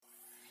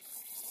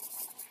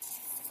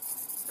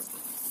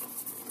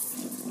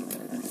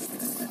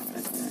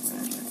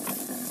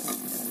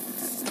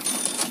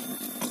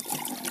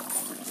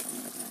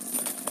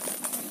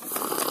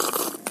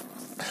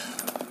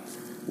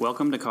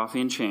Welcome to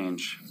Coffee and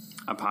Change,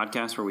 a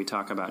podcast where we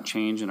talk about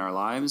change in our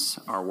lives,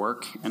 our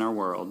work, and our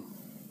world,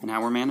 and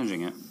how we're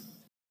managing it.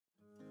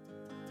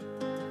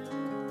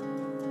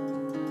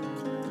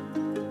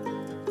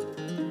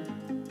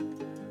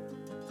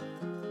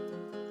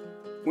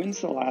 When's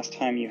the last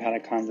time you had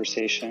a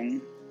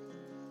conversation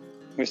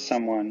with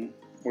someone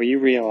where you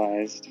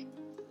realized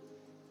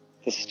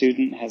the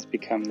student has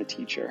become the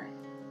teacher?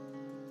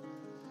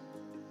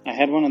 I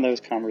had one of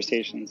those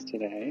conversations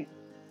today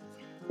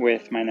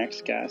with my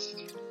next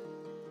guest,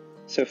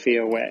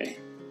 Sophia Way.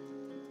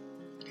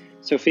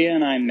 Sophia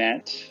and I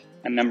met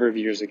a number of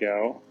years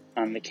ago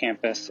on the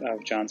campus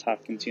of Johns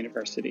Hopkins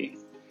University,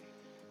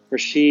 where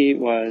she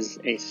was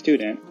a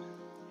student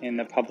in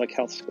the public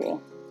health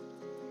school.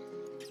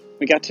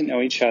 We got to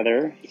know each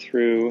other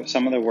through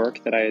some of the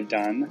work that I had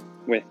done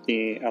with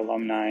the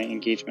Alumni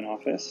Engagement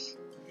Office,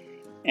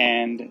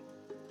 and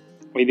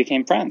we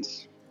became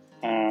friends.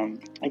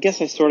 I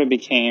guess I sort of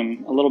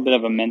became a little bit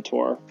of a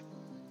mentor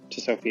to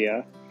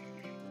Sophia,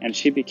 and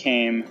she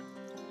became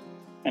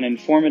an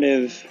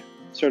informative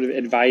sort of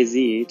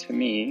advisee to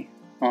me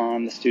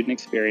on the student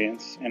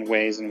experience and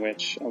ways in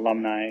which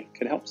alumni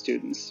could help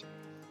students.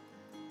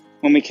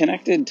 When we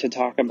connected to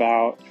talk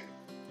about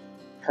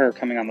her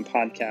coming on the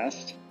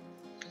podcast,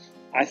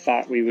 I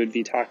thought we would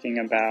be talking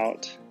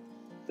about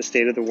the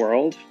state of the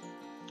world,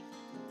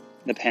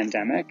 the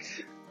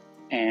pandemic,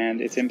 and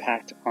its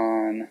impact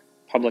on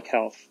public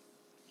health.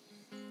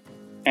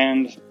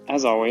 And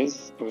as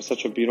always, it was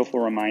such a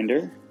beautiful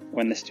reminder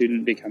when the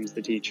student becomes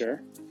the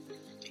teacher.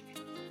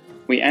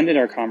 We ended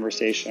our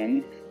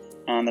conversation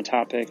on the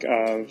topic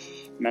of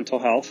mental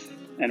health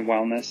and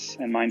wellness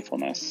and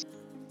mindfulness.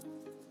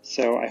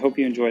 So I hope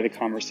you enjoy the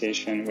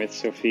conversation with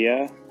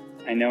Sophia.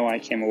 I know I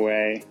came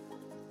away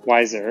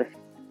wiser,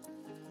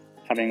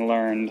 having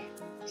learned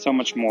so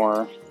much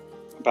more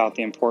about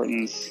the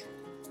importance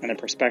and the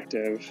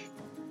perspective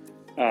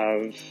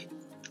of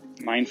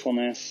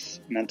mindfulness,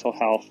 mental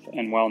health,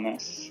 and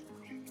wellness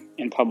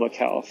in public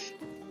health.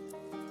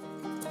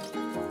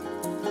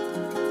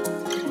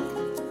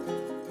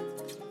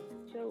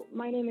 So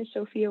my name is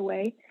Sophia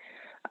Way.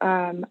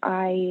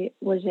 I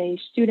was a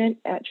student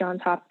at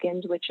Johns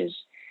Hopkins, which is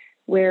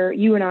where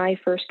you and I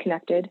first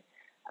connected.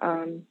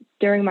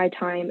 During my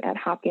time at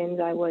Hopkins,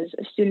 I was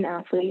a student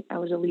athlete. I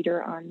was a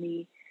leader on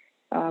the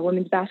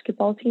women's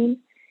basketball team,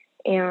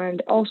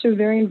 and also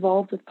very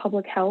involved with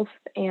public health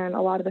and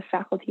a lot of the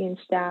faculty and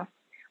staff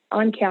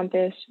on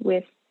campus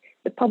with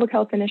the public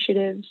health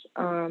initiatives,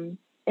 and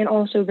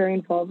also very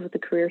involved with the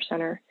Career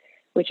Center,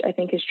 which I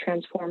think has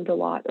transformed a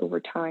lot over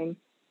time.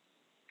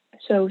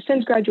 So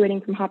since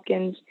graduating from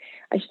Hopkins,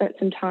 I spent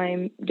some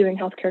time doing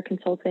healthcare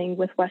consulting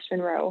with West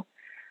Monroe,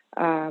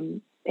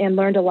 and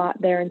learned a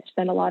lot there and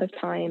spent a lot of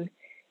time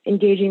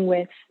engaging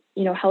with,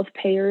 health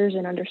payers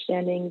and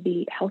understanding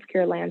the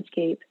healthcare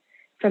landscape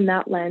from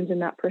that lens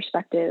and that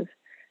perspective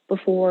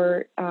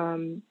before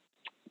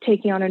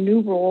taking on a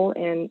new role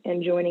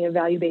and joining a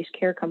value-based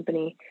care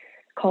company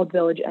called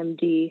Village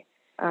MD,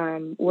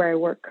 where I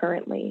work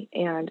currently.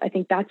 And I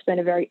think that's been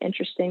a very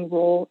interesting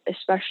role,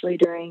 especially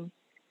during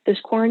this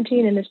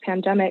quarantine and this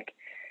pandemic,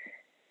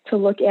 to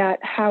look at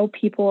how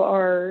people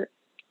are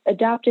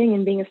adapting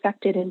and being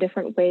affected in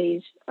different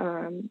ways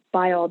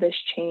by all this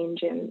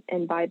change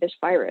and by this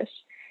virus.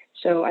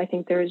 So I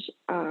think there's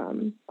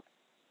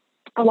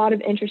a lot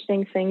of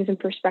interesting things and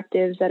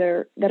perspectives that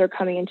are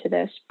coming into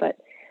this. But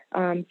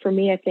for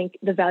me, I think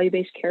the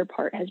value-based care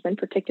part has been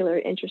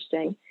particularly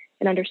interesting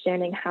in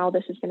understanding how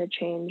this is going to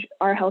change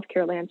our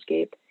healthcare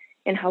landscape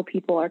and how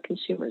people are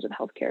consumers of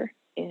healthcare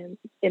in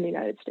the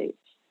United States.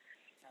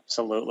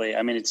 Absolutely.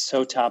 I mean, it's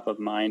so top of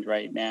mind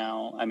right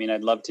now. I mean,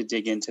 I'd love to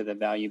dig into the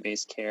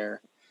value-based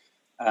care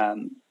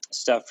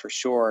stuff for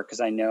sure,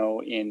 because I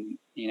know in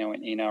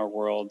our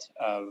world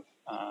of,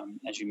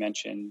 as you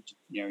mentioned,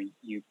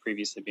 you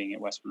previously being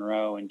at West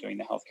Monroe and doing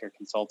the healthcare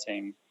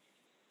consulting,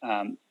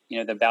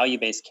 the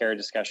value-based care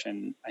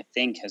discussion, I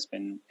think, has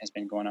been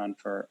going on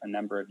for a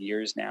number of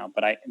years now.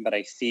 But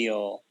I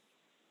feel,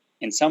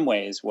 in some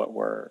ways, what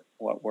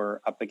we're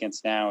up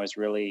against now is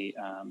really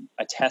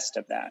a test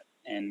of that,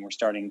 and we're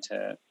starting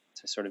to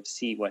sort of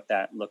see what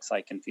that looks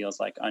like and feels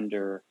like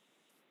under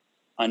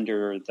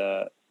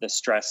the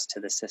stress to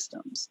the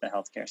systems, the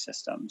healthcare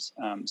systems.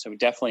 So we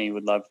definitely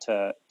would love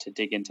to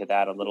dig into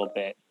that a little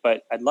bit.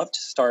 But I'd love to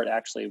start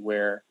actually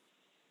where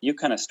you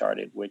kind of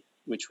started,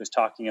 which was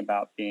talking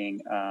about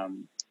being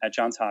at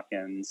Johns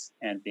Hopkins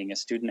and being a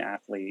student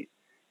athlete,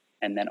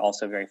 and then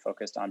also very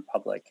focused on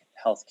public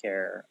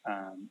healthcare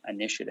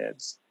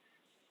initiatives.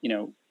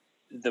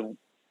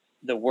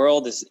 The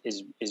world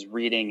is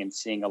reading and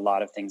seeing a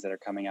lot of things that are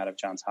coming out of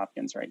Johns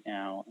Hopkins right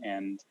now,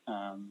 and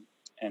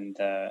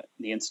the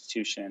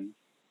institution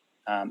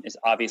is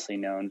obviously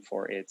known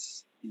for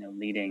its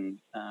leading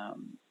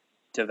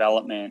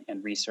development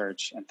and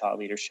research and thought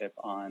leadership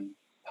on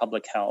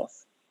public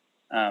health.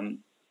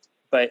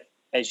 But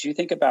as you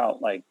think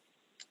about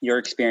your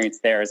experience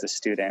there as a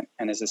student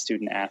and as a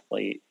student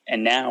athlete,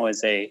 and now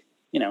as a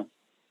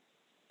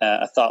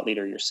thought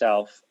leader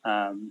yourself,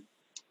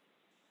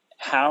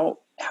 how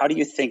do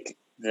you think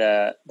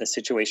the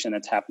situation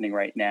that's happening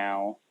right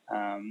now,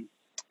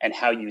 and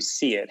how you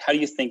see it, how do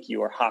you think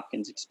your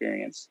Hopkins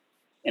experience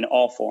in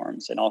all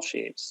forms, in all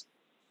shapes,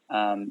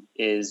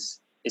 is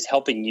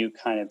helping you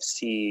kind of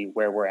see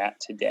where we're at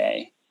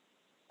today,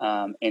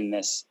 in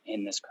this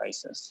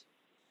crisis?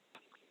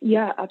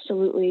 Yeah,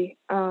 absolutely.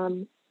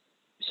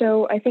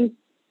 So I think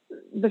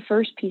the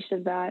first piece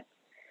of that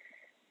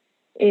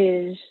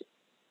is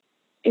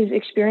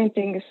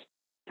experiencing this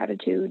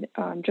gratitude,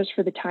 just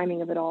for the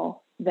timing of it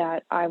all,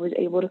 that I was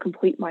able to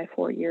complete my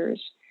 4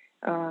 years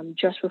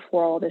just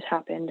before all this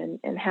happened,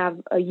 and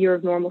have a year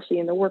of normalcy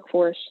in the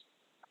workforce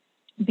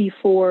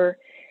before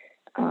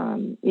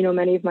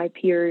many of my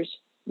peers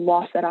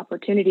lost that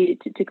opportunity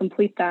to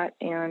complete that.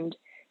 And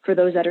for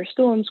those that are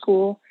still in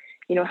school,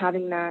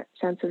 having that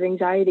sense of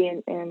anxiety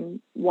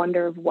and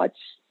wonder of what's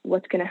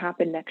going to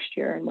happen next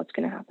year and what's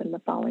going to happen the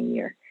following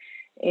year.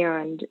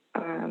 And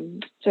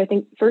so I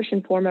think first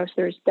and foremost,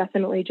 there's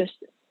definitely just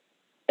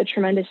a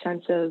tremendous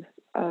sense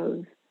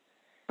of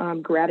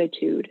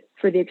gratitude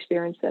for the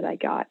experience that I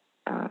got.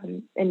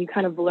 And you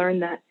kind of learn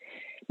that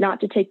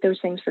not to take those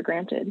things for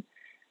granted.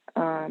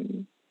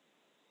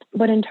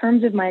 But in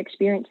terms of my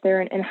experience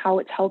there and how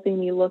it's helping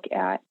me look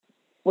at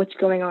what's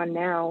going on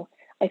now,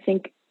 I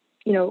think,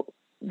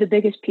 the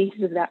biggest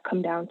pieces of that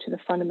come down to the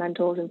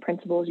fundamentals and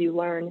principles you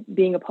learn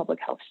being a public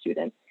health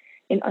student,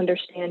 in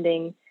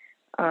understanding,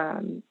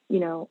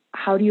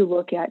 how do you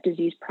look at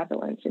disease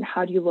prevalence, and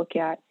how do you look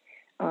at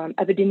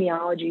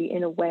epidemiology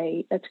in a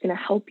way that's going to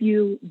help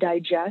you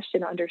digest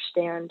and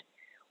understand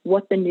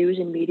what the news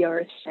and media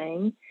are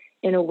saying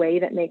in a way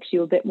that makes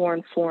you a bit more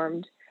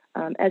informed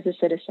as a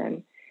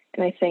citizen.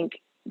 And I think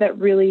that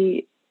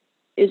really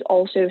is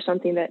also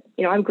something that,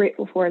 I'm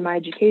grateful for in my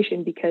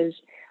education, because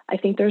I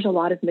think there's a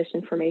lot of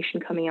misinformation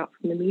coming out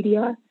from the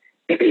media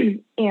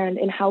and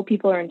in how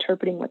people are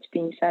interpreting what's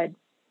being said.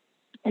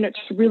 And it's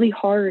really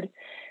hard,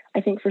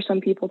 I think, for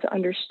some people to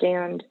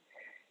understand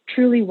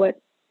truly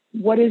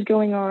what is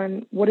going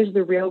on, what is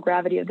the real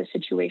gravity of the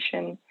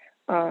situation,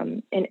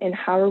 and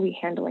how are we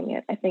handling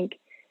it. I think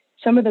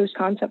some of those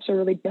concepts are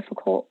really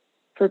difficult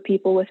for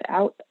people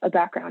without a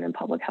background in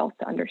public health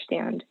to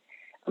understand,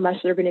 unless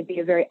they're going to be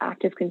a very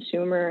active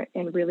consumer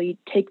and really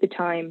take the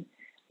time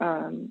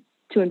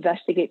to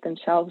investigate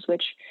themselves,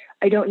 which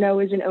I don't know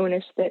is an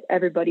onus that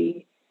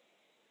everybody,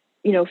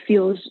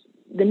 feels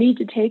the need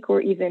to take, or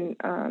even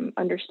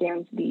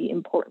understands the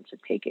importance of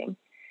taking.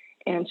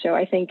 And so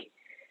I think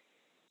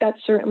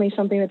that's certainly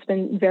something that's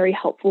been very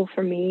helpful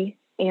for me.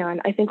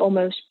 And I think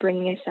almost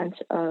bringing a sense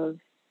of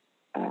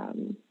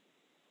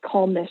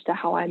calmness to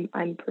how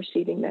I'm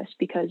perceiving this,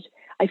 because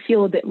I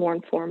feel a bit more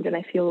informed and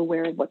I feel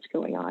aware of what's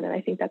going on. And I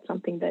think that's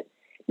something that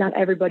not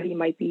everybody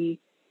might be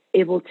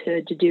able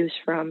to deduce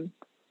from,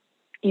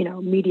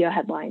 media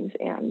headlines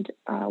and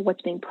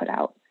what's being put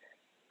out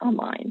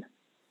online.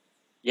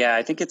 Yeah,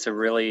 I think it's a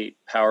really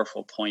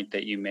powerful point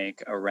that you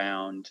make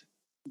around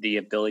the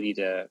ability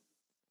to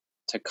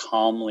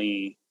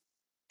calmly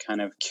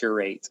kind of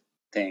curate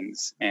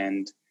things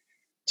and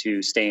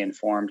to stay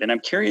informed. And I'm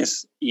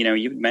curious,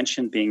 you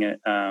mentioned being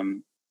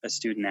a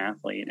student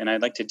athlete, and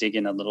I'd like to dig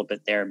in a little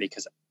bit there,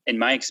 because in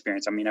my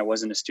experience, I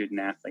wasn't a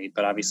student athlete,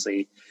 but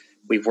obviously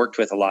we've worked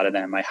with a lot of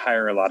them. I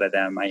hire a lot of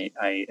them.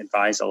 I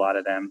advise a lot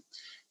of them.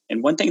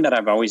 And one thing that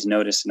I've always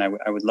noticed, and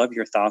I would love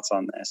your thoughts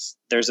on this,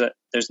 there's an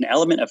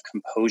element of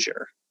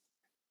composure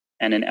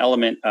and an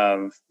element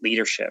of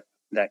leadership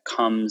that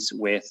comes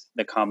with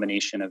the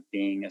combination of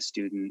being a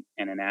student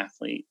and an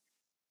athlete.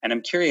 And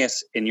I'm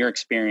curious, in your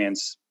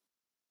experience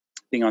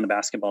being on the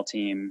basketball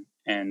team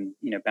and,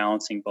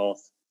 balancing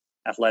both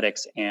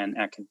athletics and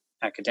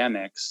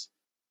academics,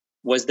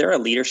 was there a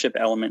leadership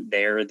element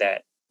there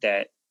that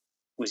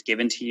was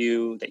given to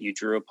you, that you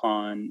drew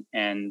upon?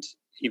 And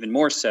even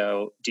more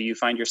so, do you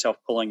find yourself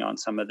pulling on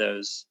some of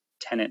those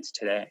tenets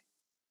today?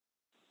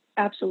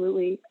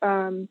 Absolutely.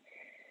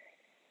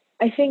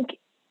 I think,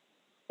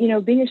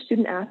 being a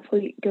student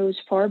athlete goes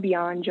far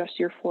beyond just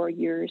your 4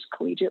 years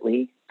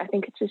collegiately. I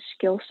think it's a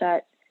skill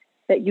set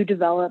that you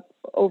develop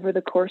over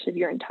the course of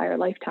your entire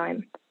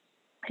lifetime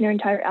and your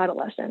entire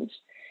adolescence.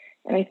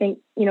 And I think,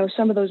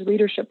 some of those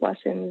leadership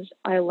lessons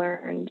I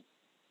learned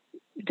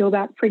go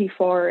back pretty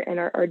far and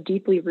are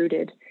deeply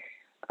rooted.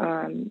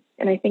 And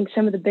I think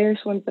some of the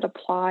biggest ones that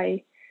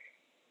apply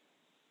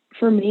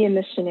for me in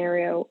this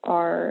scenario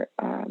are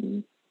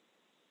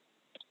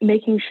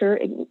making sure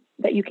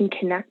that you can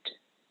connect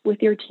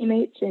with your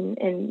teammates and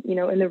in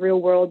the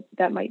real world.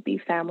 That might be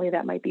family,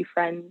 that might be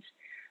friends,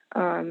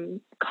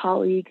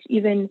 colleagues,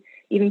 even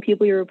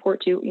people you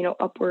report to,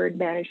 upward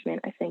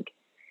management, I think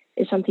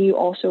is something you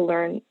also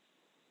learn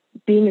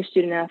being a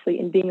student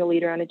athlete and being a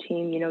leader on a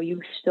team.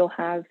 You still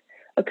have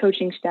a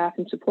coaching staff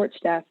and support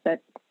staff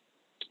that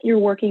you're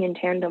working in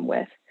tandem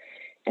with.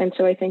 And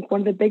so I think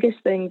one of the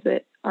biggest things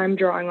that I'm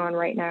drawing on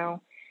right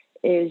now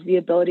is the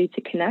ability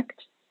to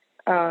connect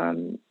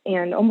and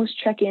almost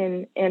check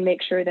in and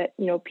make sure that,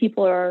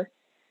 people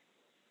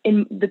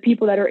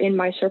that are in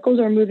my circles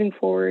are moving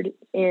forward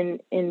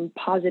in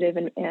positive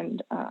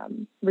and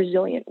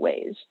resilient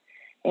ways.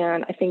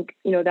 And I think,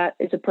 that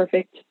is a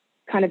perfect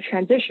kind of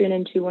transition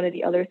into one of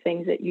the other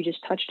things that you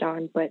just touched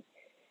on. But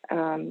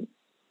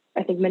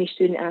I think many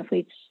student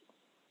athletes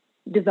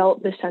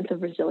develop this sense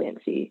of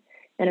resiliency.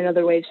 And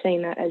another way of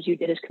saying that, as you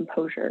did, is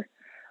composure.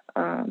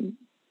 And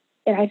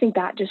I think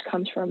that just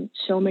comes from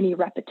so many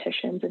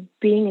repetitions of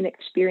being in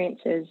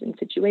experiences and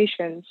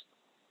situations,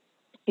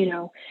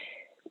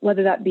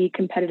 whether that be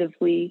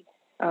competitively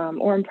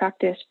or in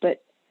practice,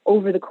 but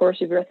over the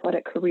course of your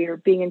athletic career,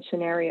 being in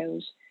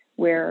scenarios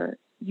where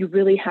you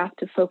really have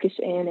to focus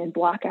in and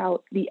block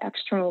out the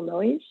external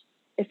noise,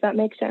 if that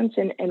makes sense,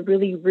 and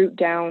really root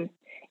down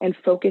and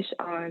focus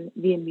on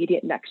the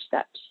immediate next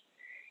steps.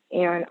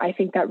 And I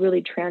think that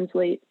really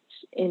translates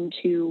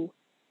into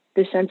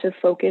the sense of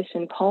focus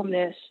and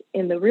calmness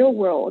in the real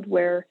world,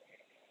 where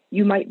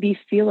you might be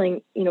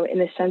feeling, in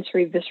a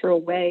sensory, visceral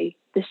way,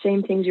 the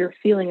same things you're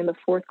feeling in the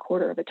fourth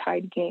quarter of a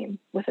tied game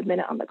with a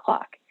minute on the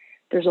clock.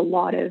 There's a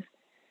lot of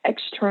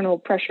external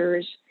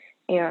pressures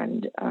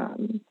and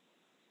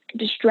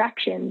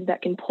distractions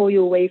that can pull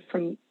you away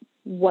from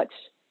what's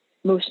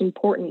most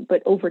important.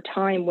 But over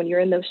time, when you're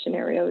in those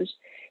scenarios,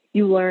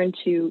 you learn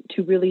to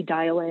really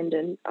dial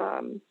in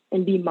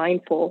and be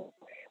mindful,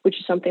 which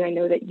is something I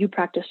know that you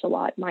practice a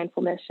lot,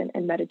 mindfulness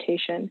and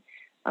meditation.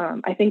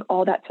 I think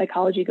all that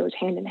psychology goes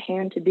hand in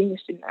hand to being a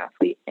student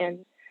athlete,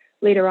 and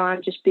later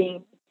on just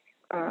being,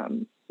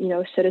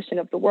 a citizen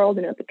of the world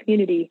and of the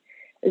community,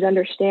 is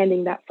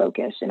understanding that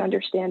focus and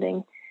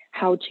understanding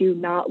how to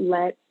not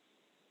let,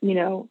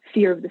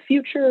 fear of the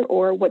future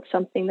or what's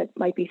something that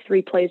might be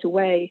 3 plays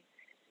away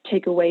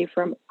take away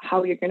from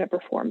how you're going to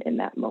perform in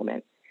that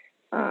moment.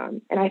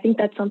 And I think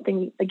that's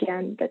something,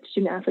 again, that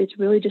student athletes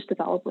really just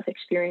develop with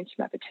experience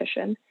and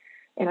repetition.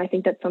 And I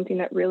think that's something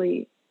that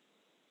really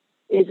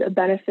is a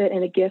benefit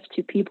and a gift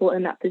to people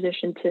in that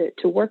position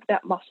to work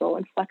that muscle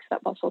and flex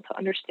that muscle, to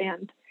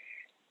understand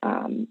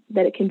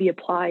that it can be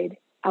applied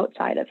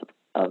outside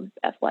of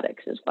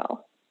athletics as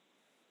well.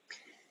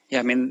 Yeah,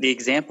 I mean, the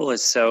example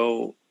is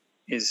so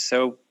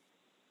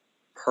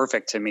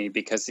perfect to me,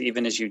 because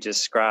even as you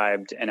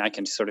described, and I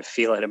can sort of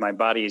feel it in my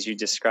body as you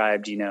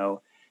described,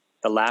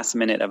 the last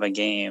minute of a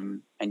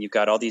game, and you've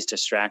got all these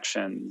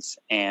distractions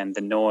and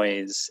the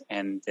noise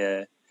and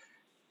the,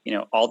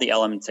 all the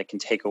elements that can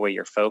take away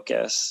your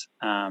focus.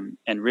 And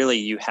really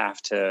you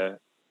have to,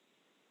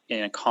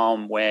 in a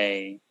calm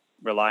way,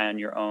 rely on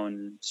your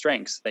own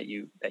strengths that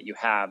you've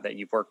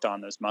worked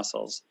on, those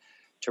muscles,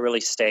 to really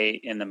stay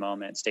in the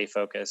moment, stay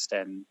focused,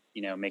 and,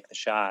 make the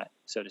shot,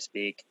 so to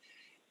speak.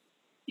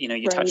 You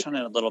Right. touched on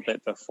it a little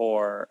bit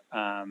before.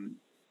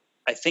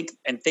 I think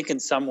in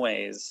some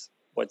ways,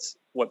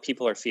 what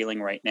people are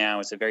feeling right now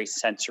is a very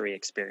sensory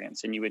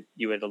experience. And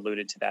you had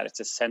alluded to that. It's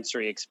a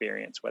sensory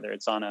experience, whether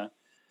it's on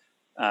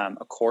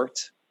a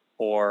court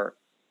or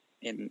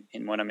in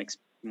what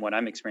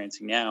I'm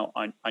experiencing now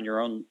on your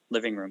own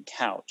living room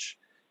couch,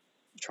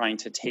 trying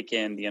to take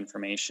in the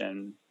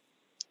information,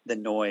 the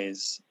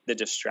noise, the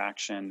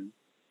distraction,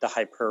 the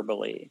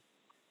hyperbole.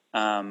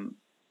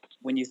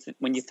 When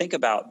you think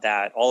about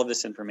that, all of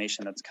this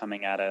information that's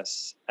coming at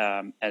us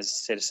as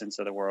citizens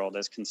of the world,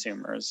 as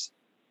consumers,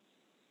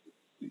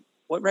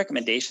 what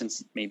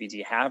recommendations maybe do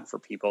you have for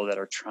people that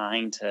are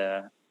trying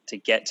to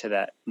get to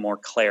that more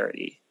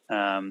clarity?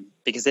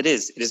 Because it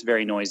is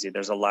very noisy.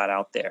 There's a lot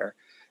out there,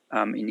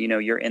 and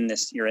you're in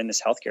this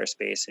healthcare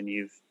space, and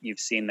you've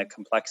seen the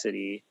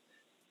complexity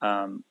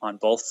on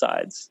both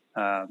sides,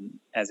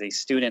 as a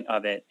student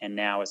of it and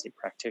now as a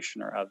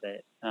practitioner of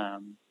it.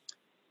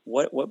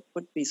 What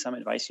would be some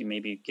advice you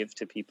maybe give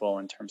to people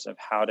in terms of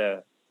how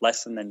to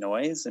lessen the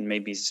noise and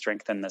maybe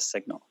strengthen the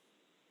signal?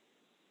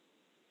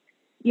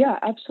 Yeah,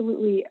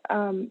 absolutely.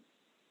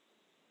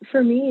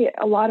 For me,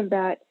 a lot of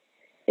that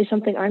is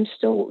something I'm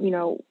still,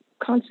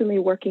 constantly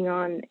working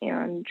on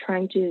and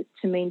trying to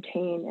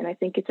maintain. And I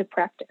think it's a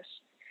practice.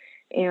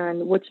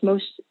 And what's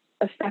most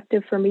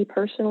effective for me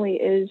personally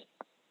is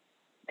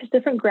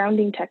different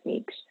grounding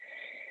techniques.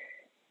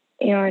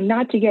 And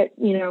not to get,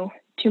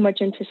 too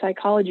much into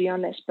psychology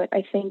on this, but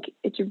I think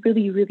it's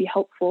really, really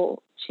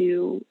helpful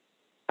to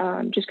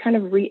just kind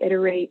of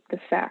reiterate the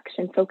facts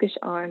and focus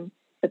on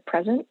the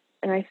present.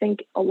 And I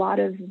think a lot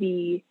of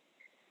the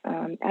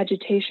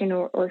agitation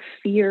or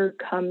fear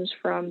comes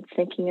from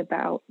thinking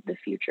about the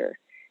future.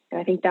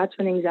 And I think that's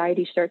when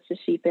anxiety starts to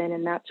seep in.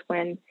 And that's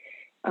when,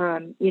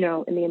 in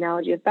the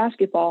analogy of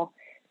basketball,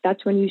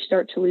 that's when you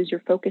start to lose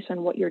your focus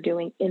on what you're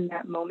doing in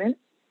that moment.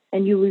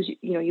 And you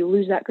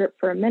lose that grip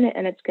for a minute,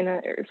 and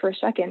for a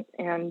second,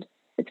 and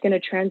it's going to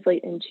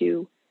translate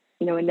into,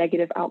 a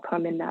negative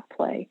outcome in that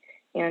play.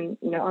 And,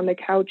 on the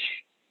couch,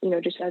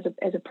 just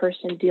as a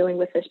person dealing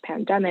with this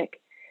pandemic,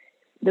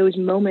 those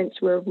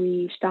moments where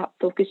we stop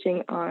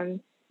focusing on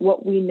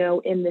what we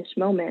know in this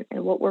moment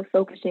and what we're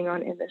focusing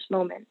on in this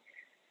moment,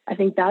 I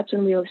think that's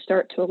when we'll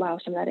start to allow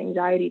some of that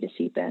anxiety to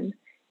seep in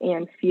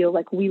and feel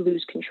like we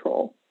lose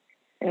control.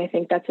 And I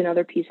think that's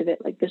another piece of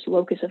it, like this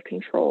locus of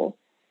control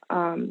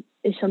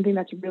is something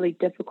that's really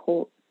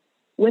difficult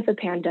with a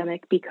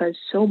pandemic, because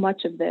so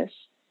much of this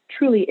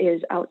truly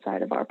is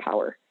outside of our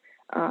power.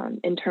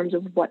 in terms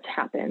of what's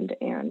happened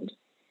and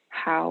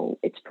how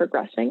it's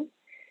progressing.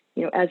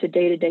 As a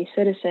day-to-day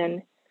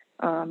citizen,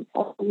 a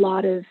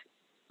lot of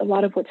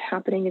what's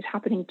happening is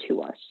happening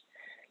to us.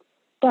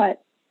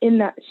 But in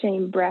that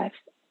same breath,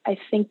 I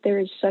think there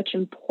is such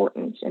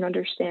importance in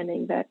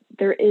understanding that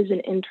there is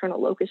an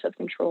internal locus of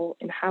control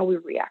in how we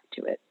react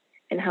to it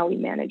and how we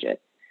manage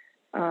it.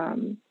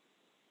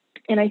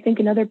 And I think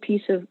another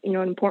piece of, an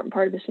important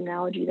part of this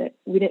analogy that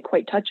we didn't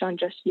quite touch on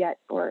just yet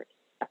or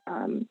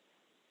in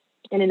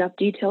enough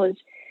detail is,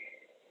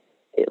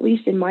 at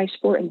least in my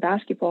sport in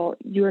basketball,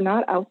 you are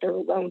not out there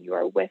alone. You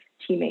are with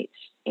teammates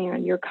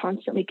and you're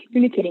constantly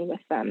communicating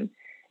with them.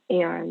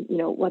 And,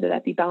 whether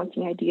that be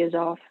bouncing ideas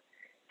off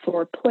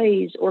for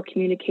plays or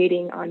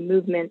communicating on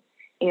movement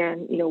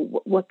and,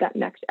 what that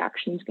next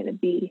action is going to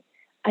be.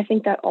 I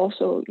think that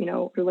also,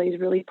 relays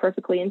really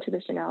perfectly into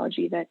this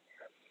analogy that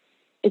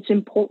it's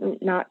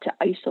important not to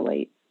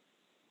isolate,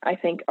 I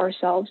think,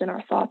 ourselves and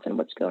our thoughts and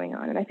what's going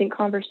on. And I think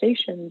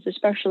conversations,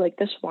 especially like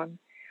this one,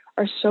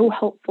 are so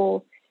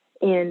helpful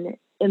in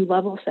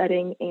level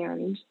setting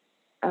and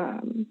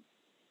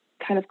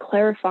kind of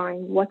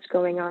clarifying what's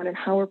going on and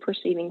how we're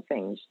perceiving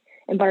things.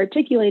 And by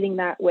articulating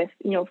that with,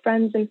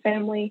 friends and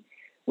family,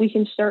 we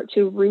can start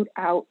to root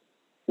out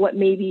what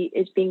maybe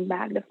is being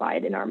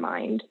magnified in our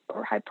mind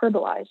or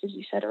hyperbolized, as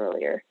you said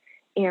earlier,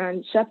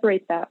 and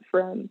separate that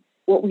from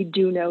what we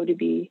do know to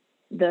be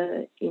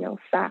the,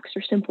 facts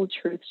or simple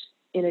truths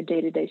in a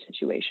day-to-day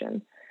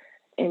situation.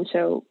 And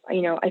so,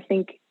 I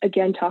think,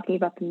 again, talking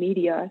about the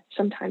media,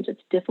 sometimes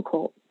it's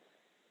difficult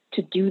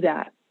to do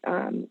that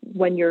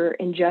when you're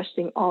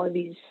ingesting all of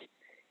these,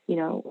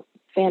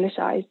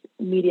 fantasized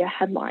media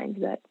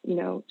headlines that,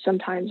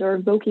 sometimes are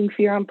evoking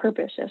fear on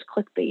purpose as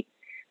clickbait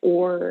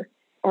or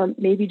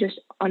maybe just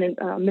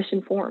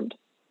misinformed.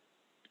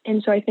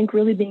 And so I think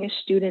really being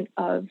a student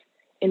of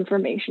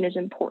information is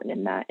important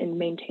in that and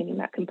maintaining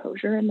that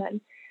composure and then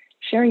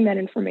sharing that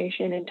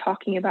information and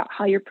talking about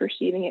how you're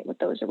perceiving it with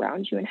those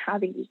around you and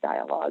having these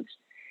dialogues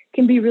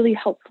can be really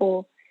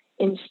helpful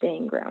in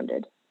staying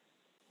grounded.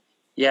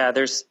 Yeah,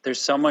 there's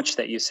so much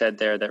that you said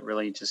there that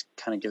really just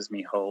kind of gives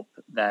me hope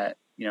that,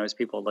 as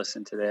people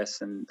listen to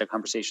this and the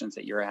conversations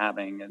that you're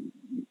having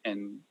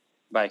and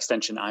by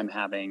extension I'm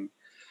having,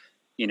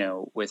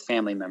 with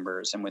family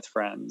members and with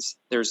friends,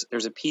 there's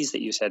a piece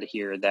that you said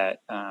here that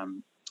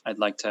I'd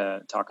like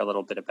to talk a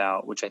little bit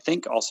about, which I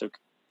think also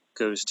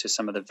goes to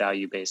some of the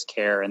value-based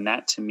care. And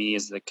that to me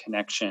is the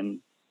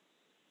connection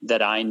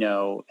that I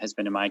know has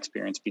been in my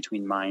experience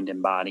between mind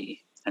and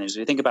body. And as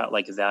we think about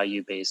like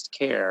value-based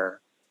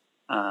care,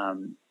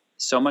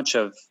 so much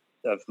of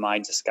my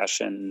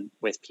discussion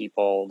with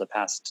people the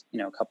past,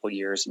 couple of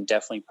years, and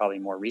definitely probably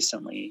more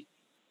recently,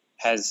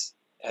 has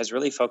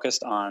really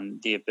focused on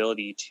the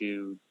ability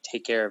to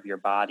take care of your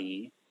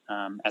body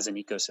as an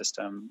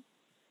ecosystem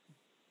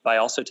by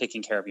also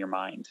taking care of your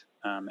mind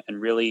and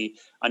really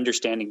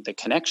understanding the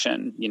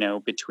connection,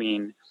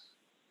 between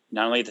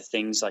not only the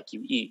things like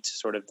you eat,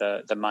 sort of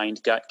the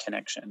mind-gut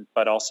connection,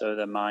 but also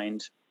the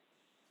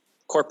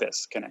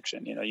mind-corpus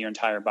connection, your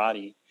entire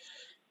body.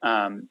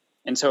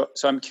 And so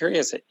I'm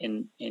curious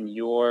in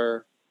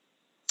your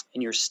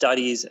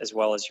studies as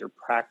well as your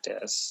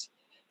practice,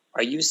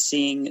 are you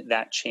seeing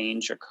that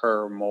change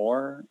occur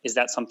more? Is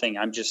that something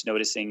I'm just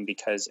noticing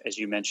because, as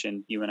you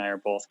mentioned, you and I are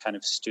both kind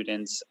of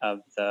students of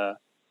the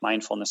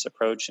mindfulness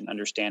approach and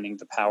understanding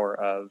the power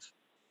of,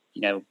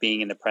 being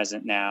in the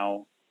present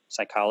now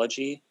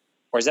psychology?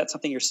 Or is that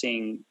something you're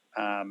seeing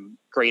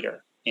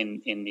greater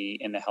in the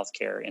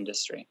healthcare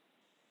industry?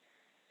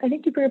 I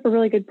think you bring up a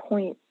really good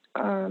point.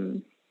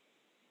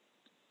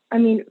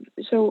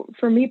 So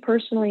for me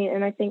personally,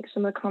 and I think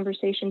some of the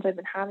conversations I've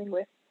been having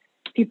with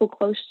people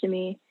close to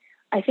me,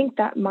 I think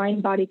that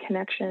mind-body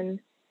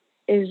connection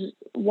is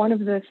one of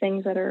the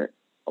things that are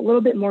a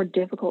little bit more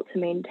difficult to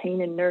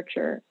maintain and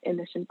nurture in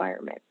this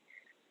environment.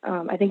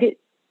 I think it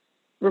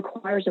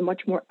requires a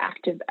much more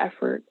active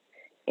effort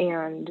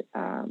and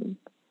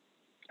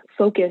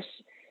focus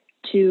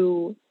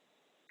to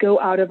go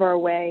out of our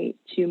way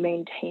to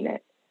maintain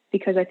it.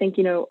 Because I think,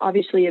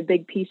 obviously a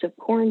big piece of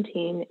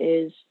quarantine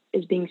is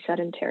being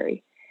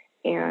sedentary.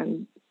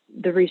 And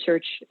the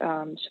research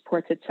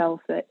supports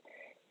itself that,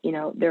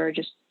 there are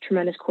just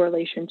tremendous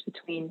correlations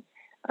between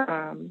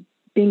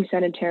being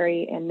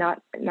sedentary and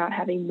not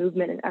having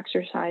movement and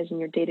exercise in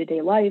your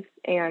day-to-day life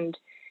and,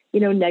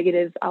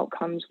 negative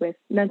outcomes with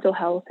mental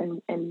health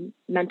and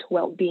mental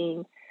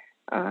well-being,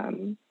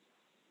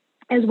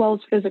 as well as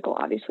physical.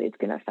 Obviously, it's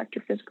going to affect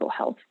your physical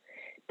health.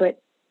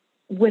 But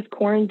with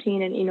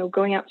quarantine and,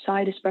 going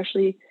outside,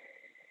 especially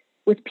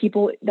with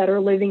people that are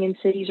living in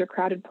cities or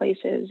crowded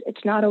places,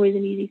 it's not always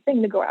an easy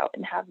thing to go out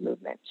and have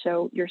movement.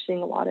 So you're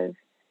seeing a lot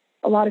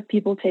of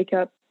people take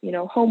up,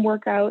 home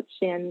workouts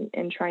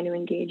and trying to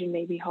engage in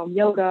maybe home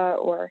yoga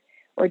or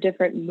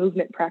different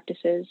movement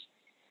practices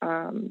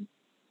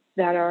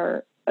that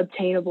are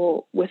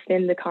obtainable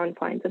within the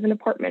confines of an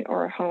apartment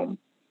or a home.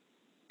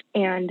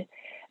 And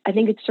I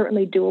think it's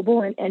certainly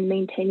doable and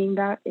maintaining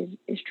that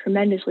is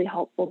tremendously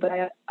helpful. But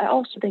I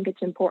also think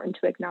it's important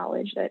to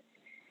acknowledge that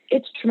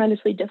it's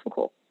tremendously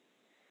difficult.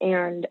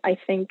 And I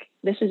think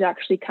this is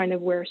actually kind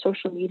of where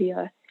social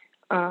media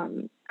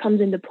comes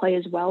into play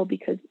as well,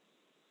 because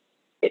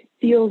it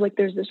feels like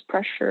there's this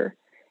pressure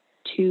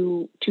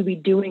to be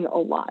doing a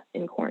lot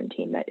in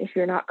quarantine, that if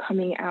you're not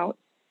coming out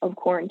of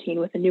quarantine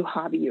with a new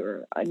hobby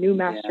or a new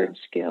mastered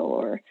skill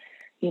or,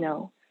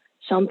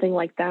 something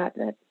like that,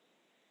 that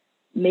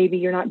maybe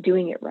you're not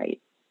doing it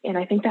right. And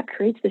I think that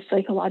creates this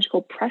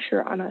psychological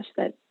pressure on us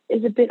that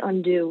is a bit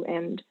undue.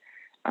 And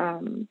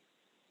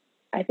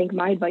I think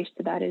my advice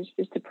to that is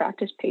to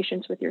practice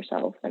patience with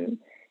yourself and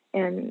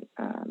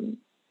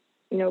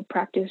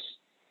practice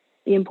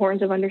the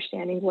importance of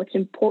understanding what's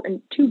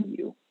important to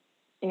you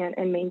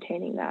and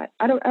maintaining that.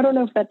 I don't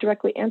know if that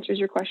directly answers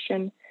your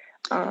question.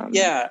 That's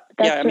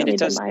certainly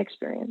been my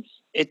experience.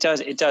 It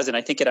does. And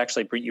I think it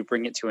actually, you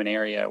bring it to an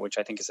area, which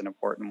I think is an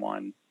important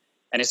one.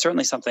 And it's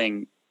certainly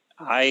something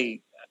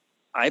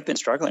I've been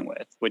struggling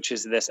with, which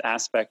is this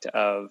aspect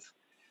of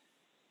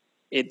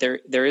it.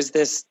 There is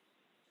this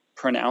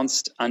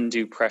pronounced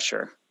undue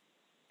pressure.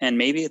 And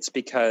maybe it's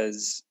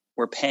because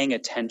we're paying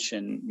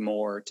attention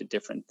more to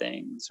different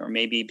things, or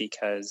maybe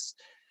because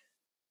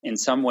in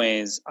some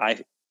ways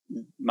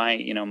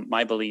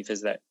my belief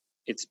is that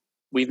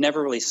we've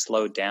never really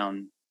slowed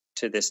down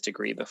to this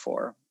degree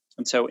before.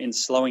 And so in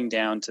slowing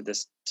down to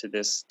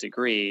this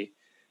degree,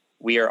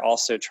 we are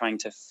also trying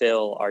to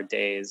fill our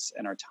days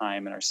and our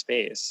time and our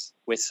space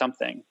with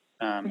something.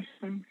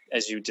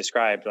 As you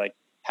described, like,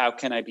 how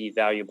can I be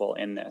valuable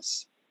in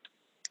this?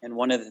 And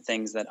one of the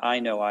things that I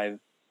know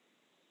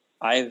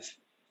I've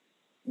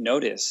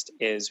noticed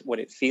is what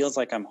it feels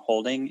like I'm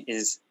holding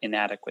is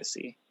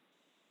inadequacy.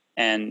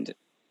 And,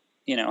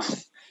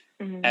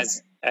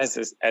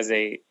 as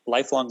a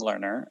lifelong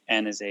learner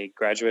and as a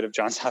graduate of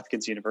Johns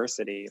Hopkins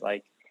University,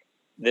 like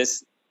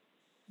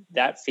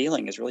that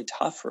feeling is really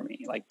tough for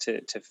me, like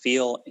to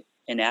feel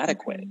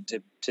inadequate,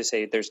 to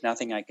say there's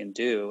nothing I can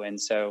do. And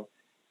so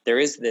there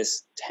is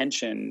this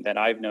tension that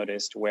I've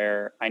noticed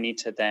where I need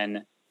to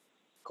then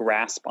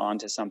grasp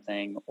onto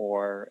something,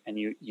 and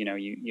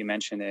you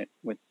mentioned it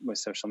with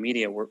social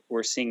media.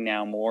 We're seeing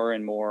now more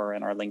and more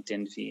in our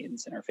LinkedIn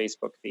feeds and our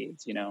Facebook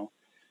feeds,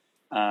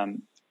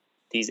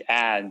 these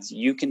ads.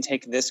 You can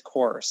take this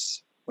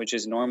course, which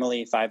is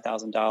normally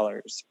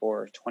 $5,000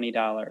 for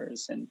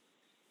 $20. And,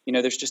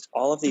 there's just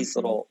all of these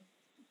little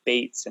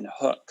baits and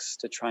hooks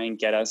to try and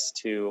get us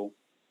to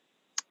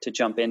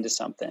jump into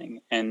something.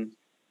 And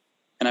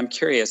I'm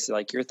curious,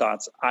 like, your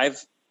thoughts.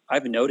 I've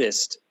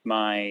noticed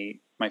my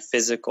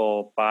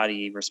physical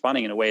body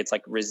responding in a way. It's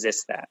like,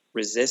 resist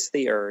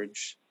the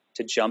urge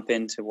to jump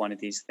into one of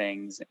these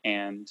things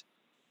and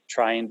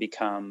try and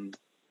become,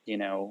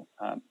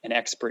 an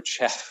expert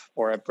chef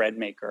or a bread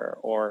maker,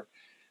 or,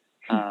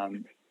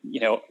 earn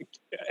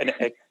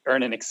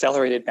an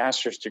accelerated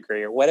master's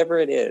degree, or whatever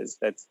it is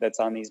that's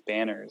on these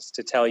banners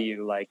to tell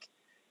you, like,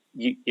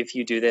 if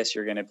you do this,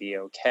 you're going to be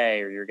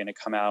okay, or you're going to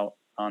come out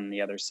on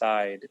the other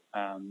side,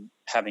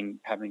 having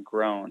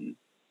grown.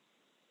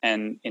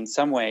 And in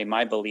some way,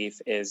 my belief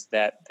is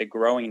that the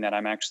growing that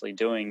I'm actually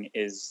doing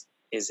is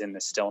in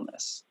the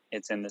stillness.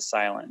 It's in the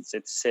silence.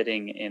 It's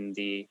sitting in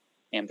the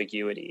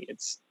ambiguity.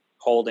 It's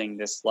holding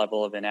this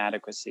level of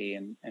inadequacy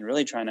and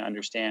really trying to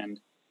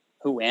understand,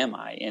 who am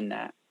I in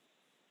that?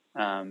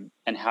 And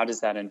how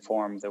does that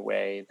inform the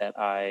way that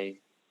I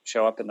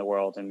show up in the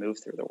world and move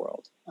through the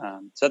world?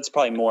 So that's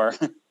probably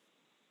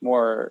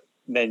more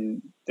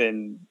than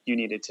you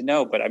needed to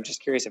know, but I'm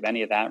just curious if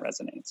any of that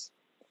resonates.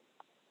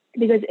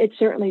 Because it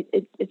certainly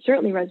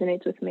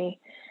resonates with me.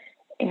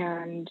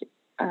 And,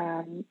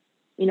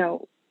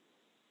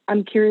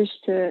 I'm curious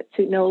to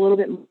know a little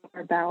bit more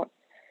about,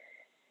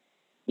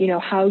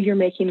 how you're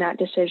making that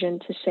decision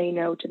to say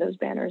no to those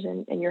banners,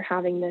 and you're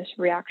having this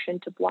reaction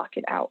to block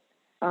it out.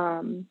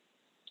 And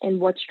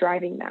what's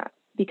driving that?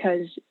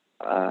 Because,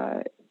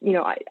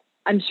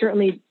 I'm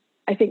certainly,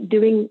 I think,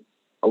 doing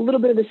a little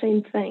bit of the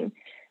same thing.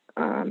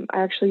 I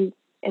actually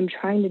am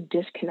trying to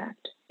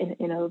disconnect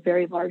in a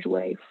very large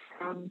way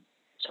from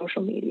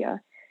social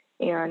media.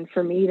 And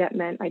for me, that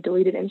meant I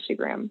deleted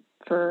Instagram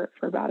for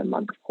about a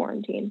month of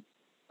quarantine.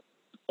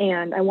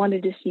 And I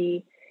wanted to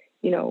see,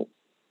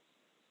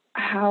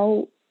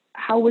 how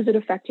was it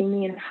affecting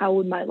me, and how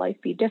would my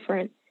life be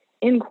different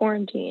in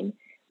quarantine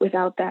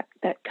without that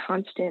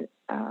constant,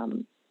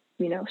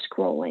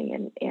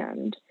 scrolling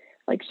and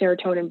like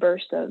serotonin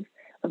burst of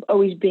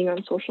always being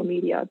on social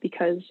media.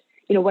 Because,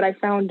 what I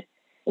found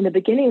in the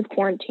beginning of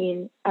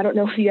quarantine, I don't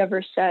know if you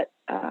ever set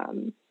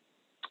time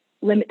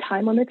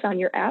limits on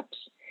your apps,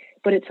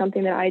 but it's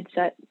something that I'd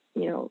set,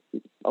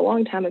 a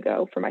long time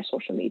ago for my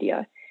social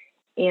media.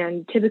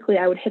 And typically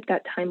I would hit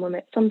that time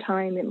limit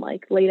sometime in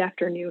like late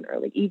afternoon,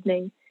 early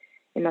evening.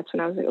 And that's when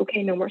I was like,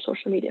 okay, no more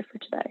social media for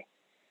today.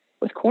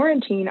 With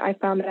quarantine, I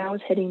found that I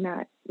was hitting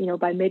that,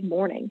 by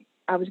mid-morning,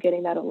 I was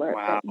getting that alert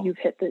that you've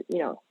hit the,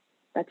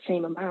 that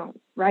same amount.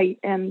 Right.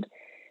 And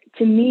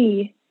to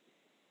me,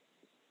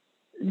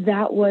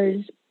 that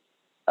was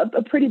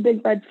a pretty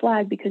big red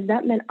flag, because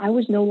that meant I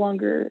was no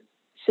longer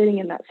sitting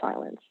in that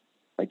silence,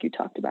 like you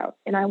talked about.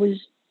 And I was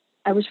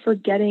I was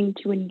forgetting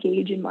to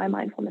engage in my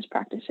mindfulness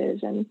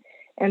practices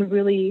and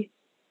really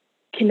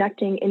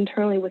connecting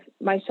internally with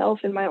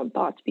myself and my own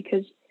thoughts,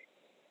 because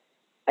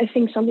I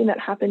think something that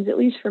happens, at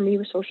least for me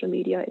with social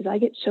media, is I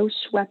get so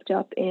swept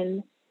up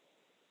in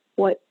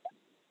what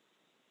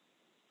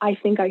I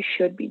think I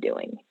should be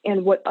doing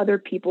and what other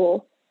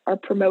people are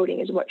promoting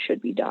is what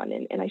should be done.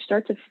 And I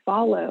start to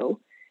follow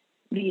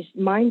these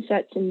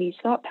mindsets and these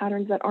thought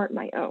patterns that aren't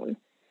my own.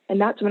 And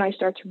that's when I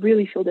start to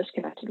really feel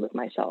disconnected with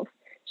myself.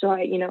 So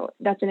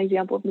that's an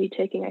example of me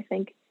taking, I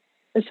think,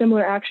 a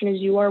similar action as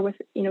you are with,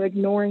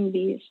 ignoring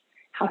these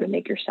how to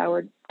make your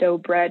sourdough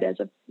bread as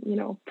a,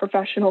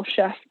 professional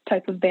chef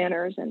type of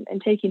banners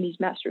and taking these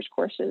master's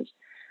courses.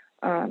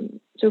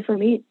 So for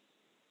me,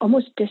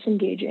 almost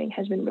disengaging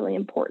has been really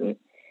important.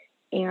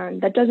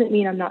 And that doesn't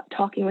mean I'm not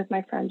talking with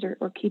my friends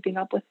or keeping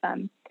up with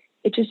them.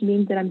 It just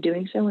means that I'm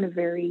doing so in a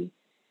very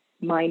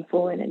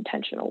mindful and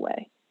intentional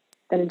way.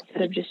 That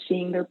instead of just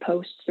seeing their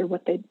posts or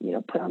what they,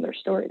 put on their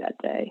story that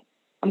day,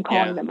 I'm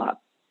calling them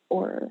up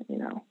or,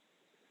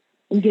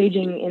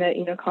 engaging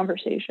in a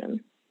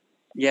conversation.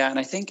 Yeah. And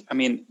I think,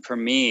 for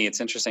me,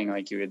 it's interesting.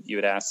 Like you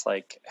would ask,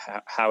 like,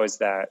 how is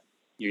that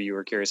you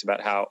were curious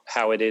about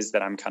how it is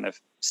that I'm kind of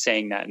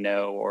saying that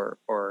no,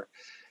 or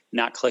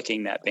not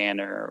clicking that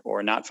banner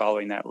or not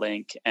following that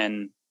link.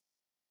 And,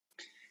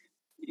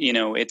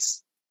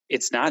 it's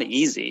not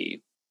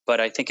easy, but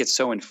I think it's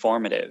so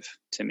informative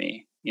to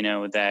me,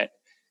 that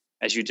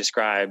as you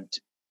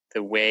described,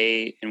 the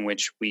way in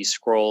which we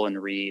scroll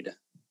and read,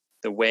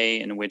 the way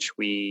in which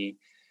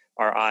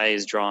our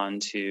eyes drawn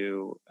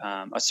to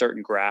a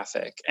certain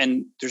graphic.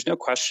 And there's no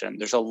question,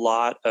 there's a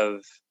lot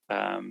of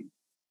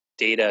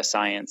data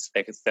science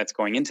that's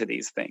going into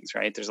these things,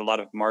 right? There's a lot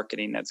of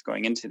marketing that's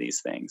going into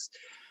these things.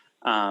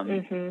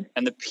 And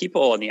the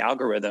people and the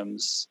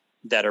algorithms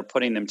that are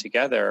putting them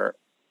together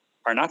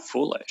are not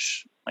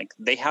foolish. Like,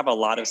 they have a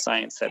lot of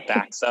science that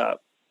backs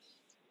up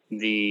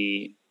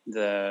the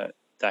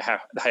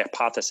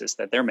hypothesis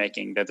that they're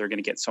making, that they're going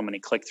to get so many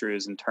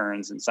click-throughs and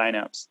turns and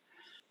signups.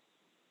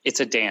 It's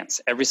a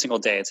dance. Every single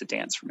day, it's a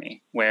dance for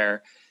me,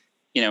 where,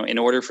 in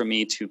order for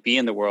me to be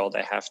in the world,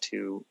 I have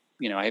to,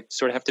 I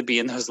sort of have to be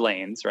in those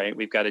lanes, right?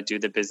 We've got to do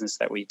the business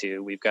that we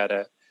do. We've got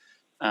to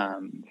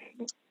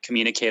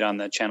communicate on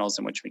the channels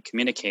in which we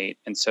communicate.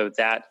 And so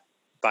that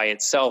by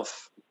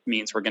itself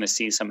means we're going to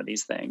see some of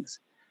these things.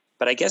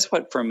 But I guess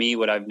what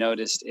I've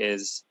noticed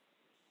is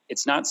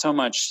it's not so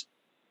much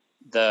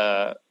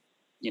the,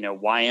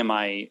 why am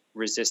I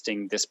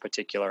resisting this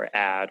particular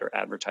ad or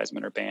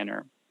advertisement or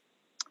banner?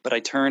 But I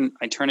turn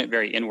it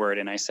very inward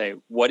and I say,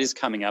 what is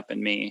coming up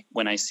in me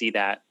when I see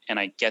that and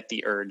I get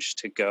the urge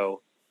to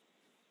go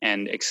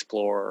and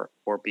explore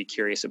or be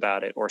curious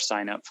about it or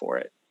sign up for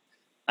it?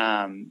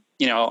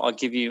 I'll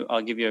give you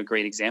a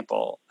great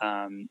example.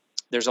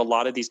 There's a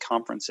lot of these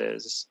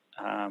conferences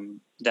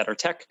that are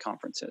tech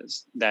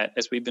conferences that,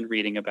 as we've been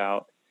reading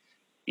about,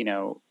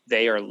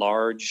 they are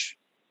large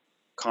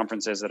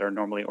conferences that are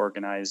normally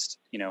organized,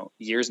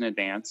 years in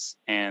advance,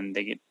 and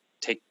they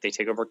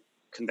take over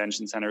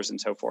convention centers and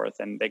so forth,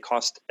 and they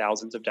cost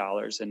thousands of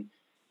dollars. And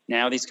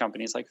now these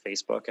companies like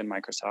Facebook and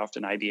Microsoft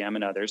and IBM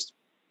and others,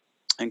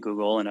 and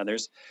Google and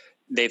others,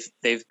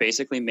 they've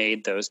basically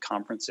made those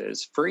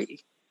conferences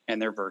free,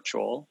 and they're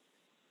virtual.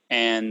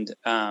 And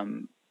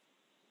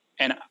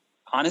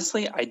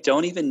honestly, I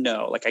don't even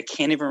know, like, I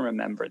can't even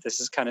remember. This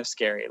is kind of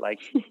scary. Like,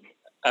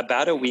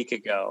 about a week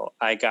ago,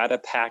 I got a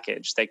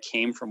package that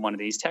came from one of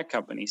these tech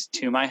companies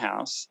to my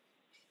house.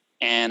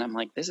 And I'm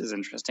like, this is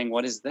interesting.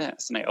 What is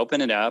this? And I open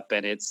it up,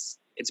 and it's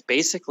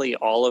basically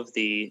all of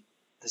the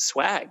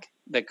swag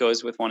that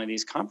goes with one of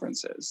these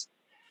conferences.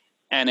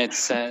 And it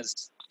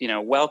says,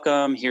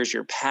 welcome, here's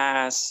your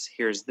pass,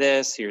 here's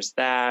this, here's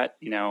that,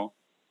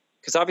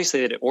 because obviously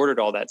they had ordered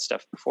all that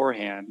stuff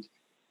beforehand.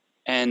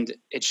 And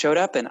it showed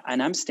up, and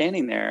I'm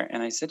standing there,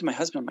 and I said to my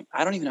husband, I'm like,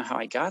 I don't even know how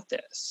I got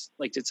this.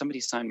 Like, did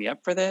somebody sign me up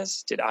for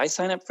this? Did I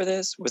sign up for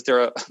this? Was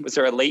there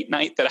a late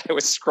night that I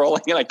was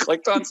scrolling and I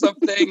clicked on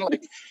something?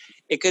 Like,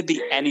 it could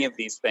be any of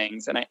these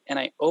things. And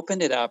I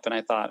opened it up and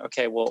I thought,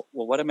 okay, well,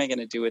 what am I going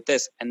to do with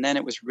this? And then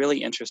it was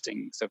really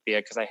interesting,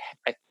 Sophia, because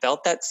I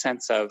felt that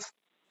sense of,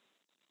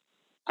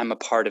 I'm a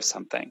part of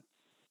something.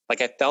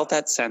 Like, I felt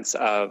that sense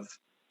of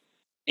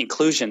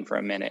inclusion for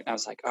a minute. I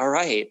was like, all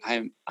right,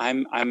 I'm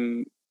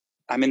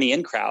in the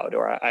in crowd,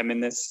 or I'm in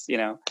this,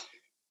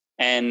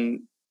 and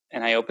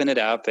I opened it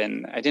up,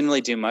 and I didn't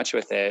really do much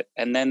with it.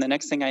 And then the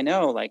next thing I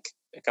know, like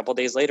a couple of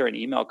days later, an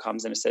email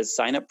comes and it says,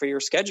 sign up for your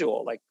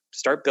schedule, like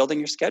start building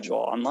your schedule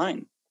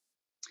online.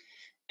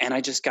 And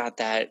I just got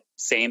that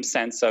same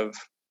sense of,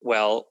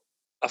 well,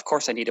 of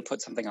course I need to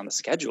put something on the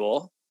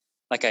schedule.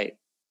 Like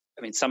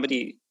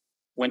somebody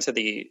went to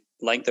the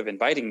length of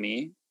inviting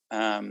me,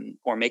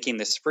 or making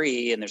this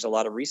free, and there's a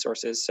lot of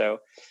resources. So,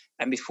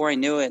 and before I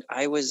knew it,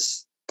 I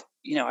was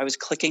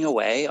clicking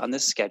away on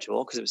this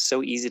schedule because it was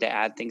so easy to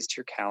add things to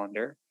your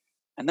calendar.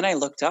 And then I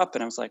looked up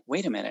and I was like,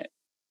 wait a minute,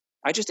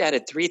 I just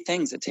added 3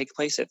 things that take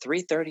place at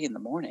 3:30 in the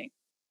morning.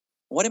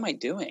 What am I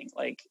doing?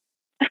 Like,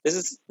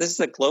 this is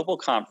a global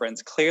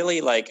conference.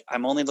 Clearly, like,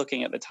 I'm only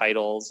looking at the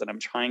titles, and I'm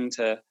trying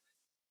to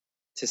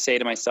say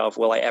to myself,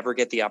 will I ever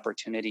get the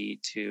opportunity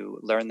to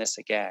learn this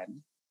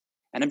again?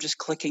 And I'm just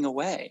clicking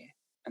away.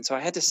 And so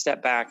I had to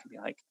step back and be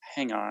like,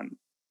 hang on,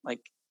 like,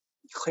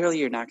 clearly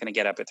you're not going to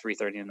get up at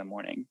 3:30 in the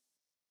morning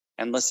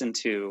and listen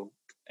to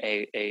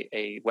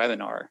a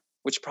webinar,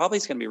 which probably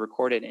is going to be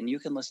recorded and you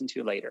can listen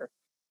to later.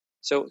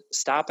 So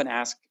stop and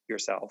ask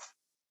yourself,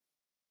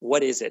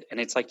 what is it? And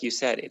it's like you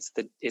said, it's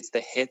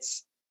the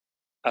hits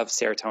of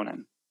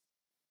serotonin.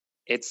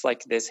 It's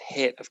like this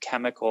hit of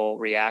chemical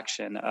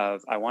reaction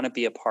of, I want to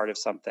be a part of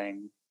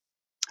something.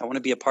 I want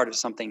to be a part of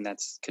something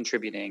that's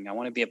contributing. I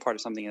want to be a part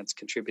of something that's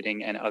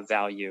contributing and of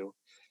value,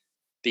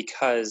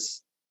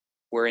 because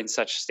we're in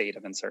such state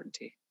of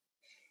uncertainty.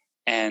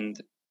 And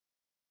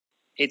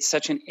it's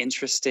such an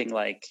interesting,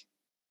 like,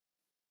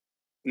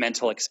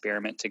 mental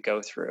experiment to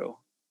go through.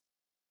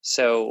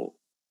 So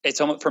it's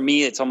almost, for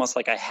me, it's almost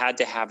like I had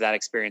to have that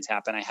experience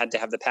happen. I had to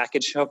have the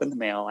package show up in the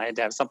mail. I had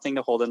to have something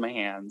to hold in my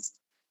hands.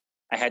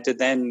 I had to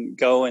then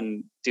go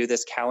and do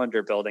this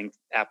calendar building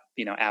app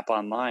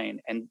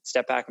online, and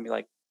step back and be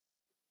like,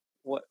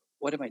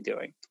 what am I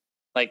doing?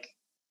 Like,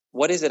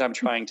 what is it I'm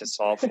trying to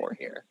solve for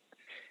here?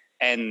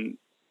 And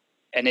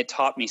it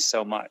taught me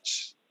so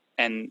much.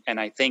 And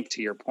I think,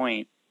 to your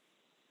point,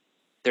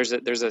 there's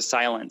a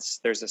silence,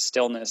 there's a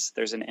stillness,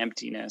 there's an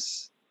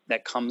emptiness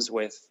that comes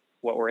with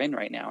what we're in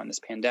right now in this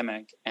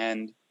pandemic.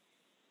 And,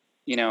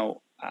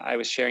 I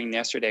was sharing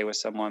yesterday with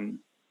someone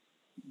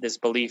this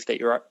belief that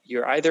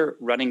you're either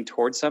running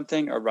towards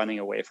something or running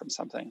away from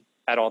something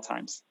at all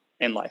times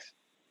in life.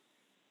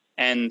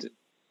 And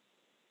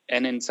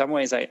in some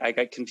ways I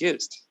got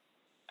confused.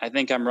 I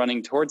think I'm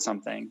running towards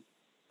something,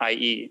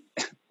 i.e.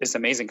 this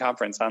amazing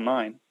conference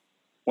online,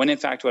 when in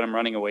fact what I'm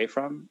running away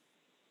from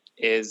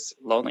is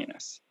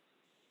loneliness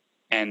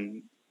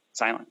and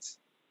silence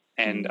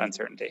and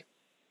uncertainty.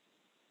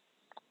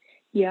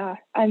 Yeah.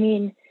 I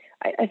mean,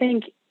 I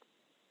think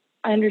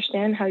I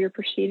understand how you're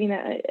perceiving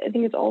that. I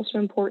think it's also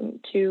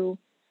important to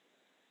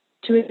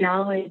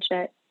acknowledge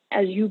that,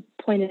 as you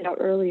pointed out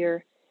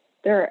earlier,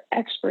 there are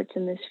experts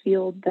in this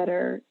field that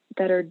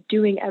are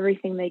doing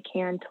everything they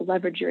can to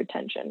leverage your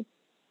attention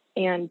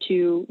and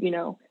to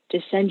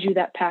send you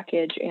that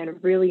package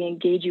and really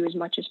engage you as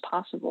much as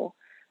possible.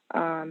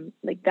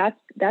 Like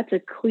that's a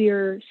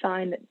clear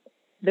sign that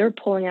they're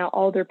pulling out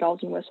all their bells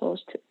and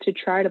whistles to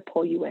try to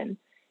pull you in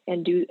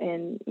and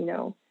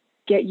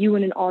get you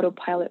in an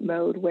autopilot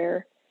mode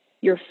where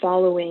you're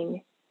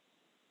following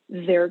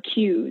their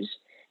cues.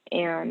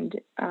 And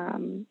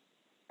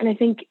I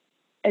think,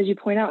 as you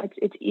point out,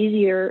 it's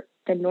easier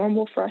than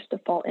normal for us to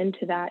fall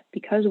into that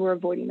because we're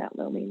avoiding that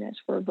loneliness,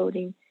 we're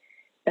avoiding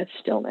that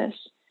stillness.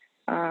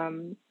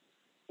 And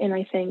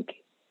I think,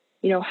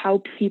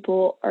 how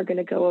people are going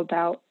to go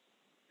about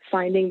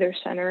finding their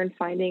center and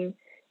finding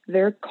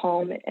their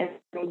calm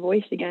and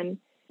voice again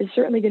is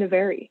certainly going to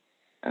vary.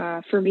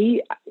 For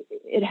me,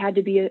 it had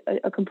to be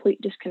a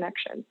complete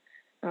disconnection.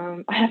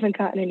 I haven't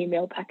gotten any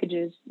mail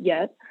packages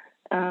yet,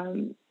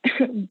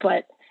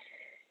 but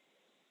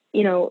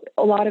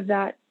a lot of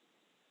that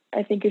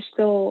I think is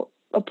still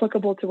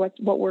applicable to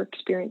what we're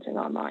experiencing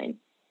online,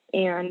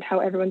 and how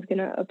everyone's going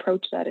to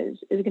approach that is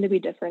going to be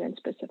different and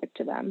specific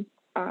to them.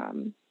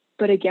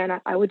 But again,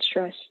 I would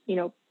stress,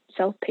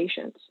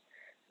 self-patience,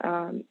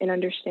 and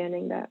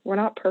understanding that we're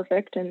not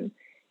perfect. And,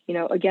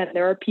 again,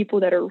 there are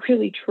people that are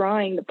really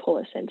trying to pull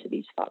us into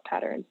these thought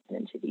patterns and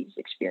into these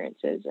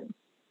experiences. And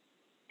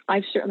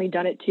I've certainly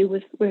done it too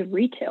with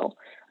retail.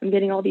 I'm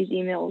getting all these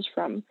emails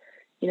from,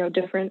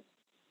 different,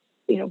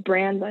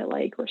 brands I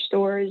like, or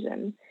stores,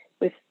 and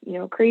with,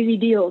 crazy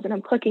deals. And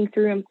I'm clicking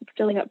through and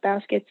filling up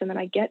baskets. And then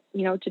I get,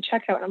 to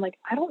checkout, and I'm like,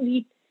 I don't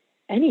need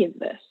any of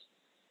this.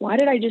 Why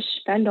did I just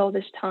spend all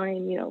this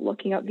time,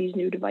 looking up these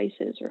new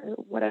devices or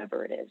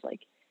whatever it is?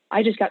 Like,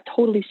 I just got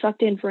totally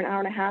sucked in for an hour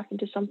and a half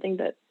into something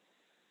that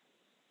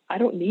I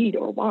don't need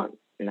or want,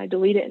 and I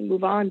delete it and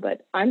move on.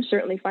 But I'm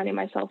certainly finding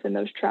myself in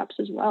those traps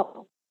as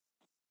well.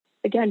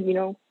 Again,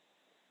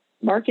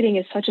 marketing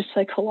is such a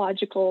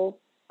psychological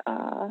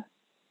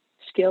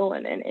skill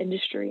and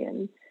industry.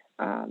 And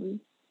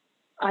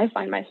I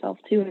find myself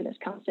too in this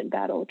constant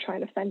battle,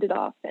 trying to fend it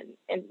off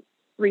and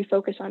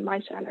refocus on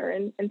my center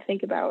and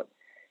think about,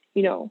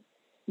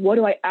 what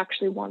do I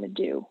actually want to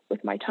do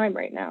with my time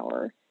right now?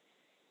 Or,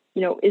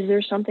 is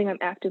there something I'm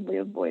actively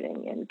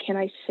avoiding, and can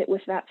I sit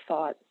with that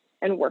thought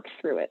and work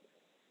through it?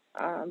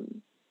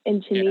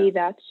 And to me,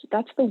 that's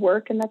the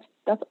work, and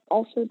that's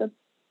also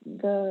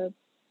the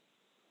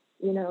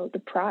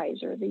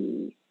prize or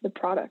the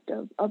product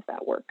of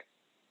that work.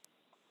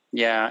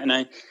 Yeah. And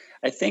I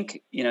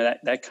think,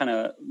 that kind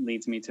of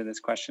leads me to this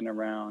question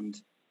around,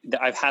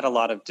 I've had a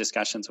lot of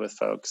discussions with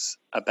folks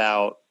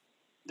about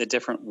the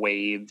different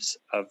waves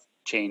of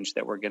change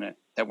that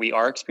we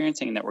are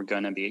experiencing and that we're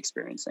going to be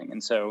experiencing.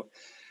 And so,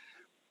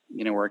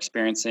 we're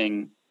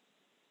experiencing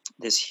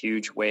this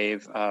huge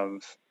wave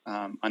of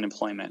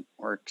unemployment.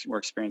 We're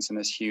experiencing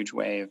this huge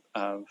wave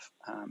of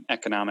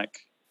economic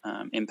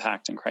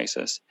impact and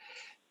crisis.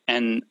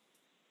 And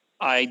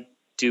I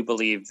do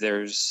believe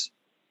there's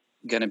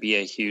going to be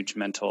a huge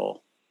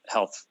mental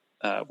health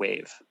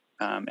wave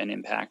and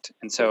impact.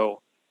 And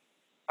so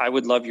I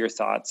would love your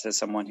thoughts as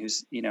someone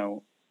who's,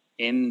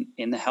 in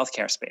the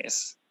healthcare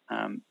space.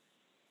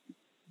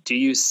 Do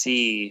you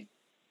see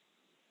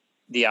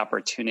the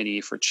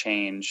opportunity for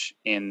change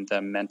in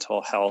the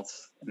mental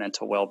health,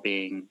 mental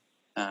well-being,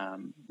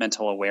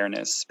 mental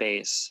awareness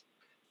space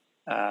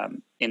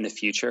in the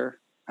future,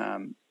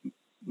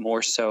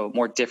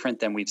 more different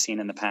than we've seen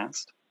in the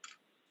past?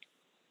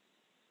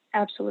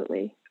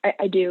 Absolutely.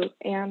 I do.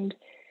 And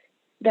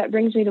that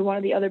brings me to one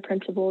of the other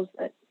principles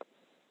that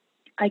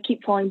I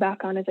keep falling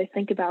back on as I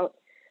think about,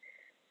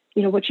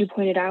 what you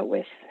pointed out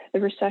with the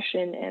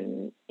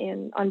recession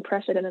and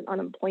unprecedented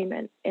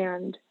unemployment.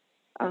 And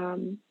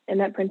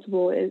that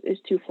principle is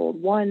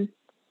twofold. One,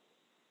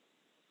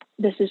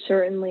 this is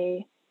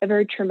certainly a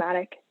very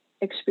traumatic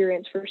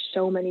experience for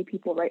so many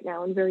people right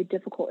now, and very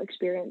difficult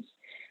experience.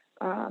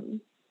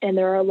 And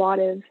there are a lot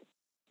of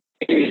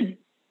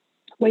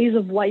ways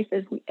of life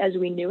as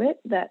we knew it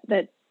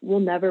that will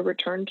never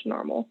return to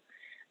normal.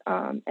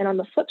 And on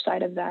the flip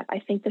side of that, I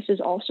think this is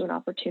also an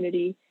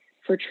opportunity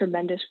for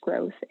tremendous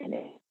growth and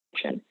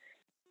innovation.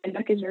 And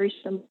that is very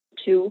similar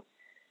to,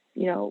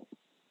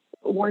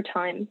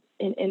 wartime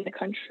in the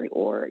country,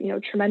 or,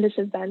 tremendous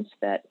events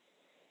that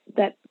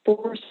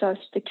force us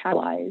to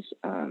catalyze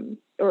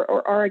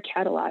or are a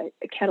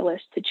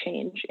catalyst to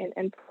change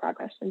and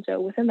progress. And so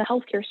within the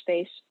healthcare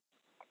space,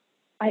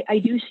 I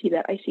do see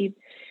that. I see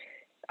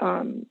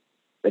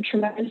a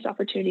tremendous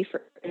opportunity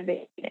for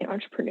innovation and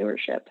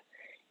entrepreneurship.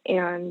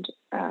 And,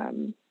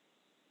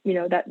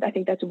 that I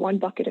think that's one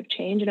bucket of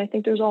change. And I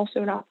think there's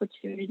also an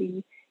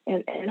opportunity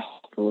and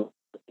hopefully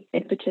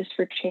impetus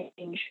for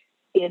change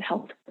in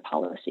health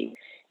policy.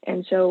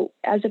 And so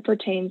as it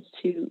pertains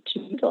to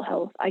mental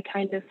health, I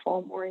kind of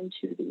fall more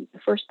into the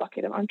first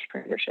bucket of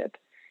entrepreneurship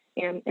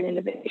and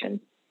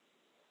innovation.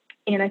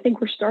 And I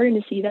think we're starting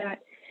to see that,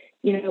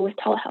 with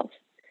telehealth.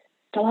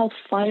 Telehealth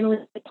finally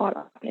caught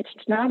on. It's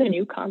not a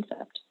new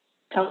concept.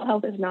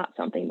 Telehealth is not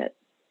something that,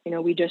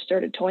 we just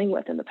started toying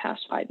with in the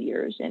past 5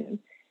 years. And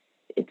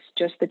it's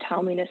just the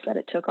timeliness that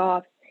it took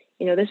off.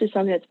 This is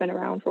something that's been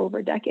around for over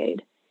a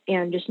decade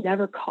and just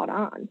never caught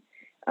on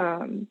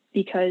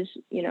because,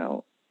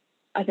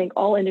 I think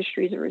all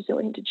industries are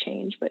resilient to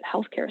change, but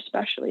healthcare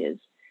especially is,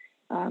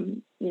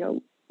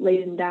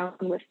 laden down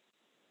with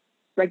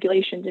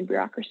regulations and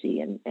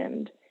bureaucracy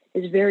and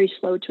is very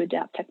slow to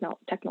adapt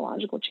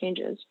technological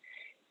changes.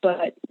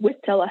 But with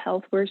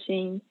telehealth, we're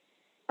seeing,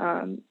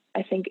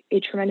 I think, a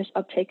tremendous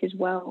uptake as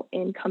well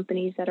in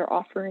companies that are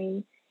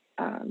offering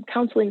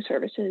counseling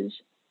services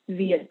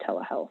via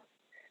telehealth.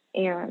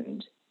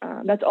 And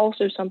that's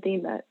also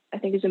something that I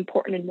think is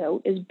important to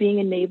note, is being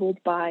enabled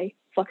by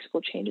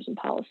flexible changes in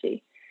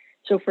policy.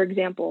 So, for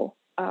example,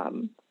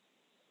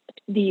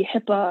 the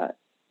HIPAA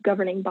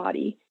governing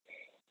body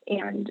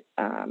and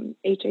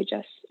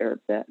HHS, or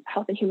the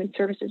Health and Human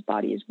Services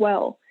body as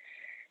well,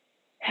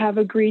 have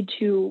agreed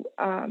to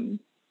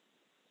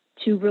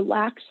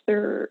relax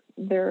their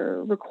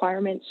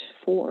requirements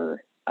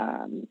for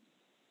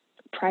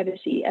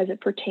privacy as it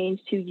pertains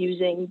to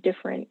using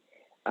different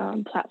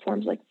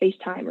platforms like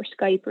FaceTime or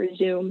Skype or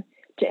Zoom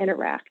to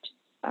interact.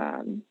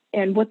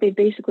 And what they've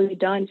basically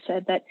done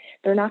said that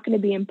they're not going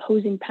to be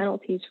imposing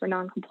penalties for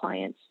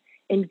noncompliance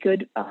in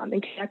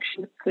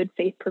connection with good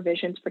faith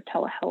provisions for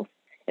telehealth.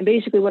 And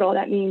basically what all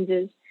that means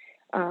is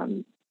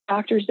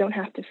doctors don't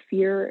have to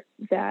fear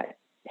that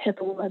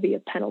HIPAA will levy a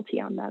penalty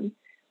on them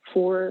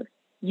for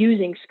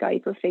using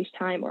Skype or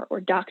FaceTime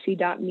or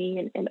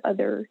Doxy.me and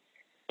other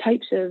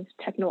types of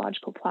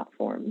technological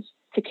platforms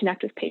to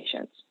connect with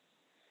patients.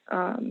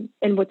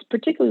 And what's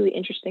particularly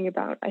interesting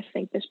about, I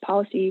think, this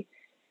policy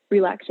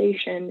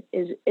relaxation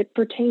is it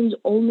pertains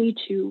only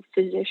to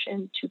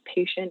physician to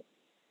patient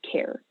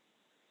care,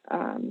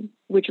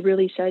 which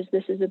really says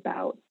this is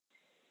about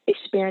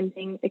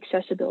expanding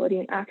accessibility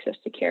and access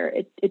to care.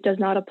 It does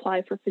not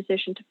apply for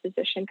physician to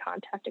physician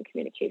contact and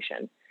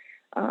communication,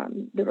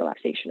 the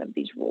relaxation of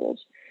these rules.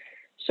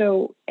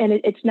 So, and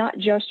it's not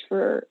just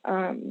for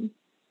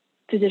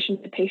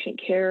physician to patient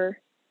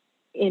care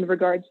in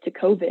regards to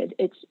COVID.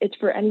 It's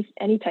for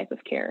any type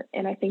of care.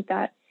 And I think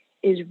that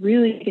is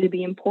really going to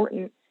be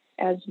important,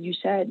 as you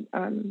said,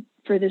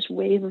 for this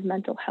wave of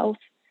mental health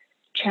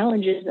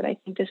challenges that I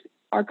think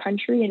our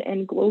country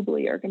and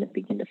globally are going to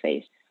begin to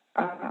face.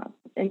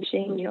 And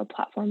seeing,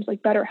 platforms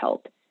like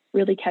BetterHelp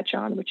really catch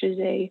on, which is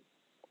a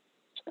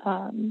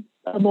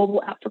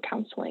mobile app for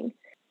counseling,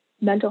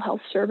 mental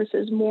health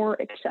services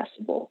more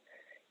accessible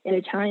in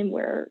a time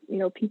where,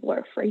 people are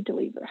afraid to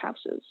leave their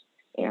houses.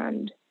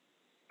 And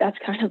that's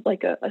kind of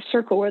like a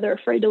circle where they're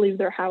afraid to leave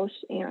their house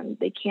and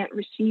they can't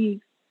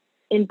receive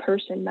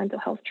in-person mental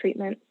health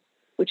treatment,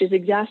 which is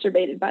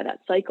exacerbated by that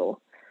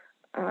cycle.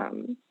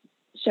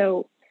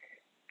 So,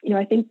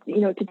 I think,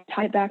 to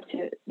tie it back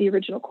to the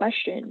original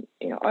question,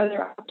 are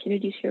there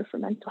opportunities here for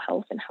mental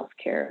health and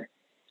healthcare?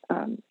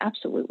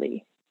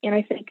 Absolutely. And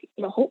I think,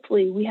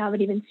 hopefully we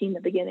haven't even seen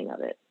the beginning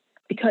of it,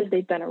 because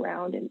they've been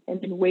around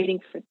and been waiting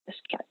for this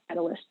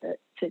catalyst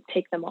to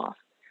take them off,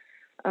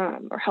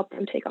 or help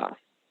them take off.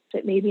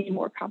 That maybe in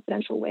more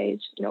confidential ways,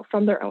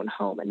 from their own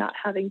home, and not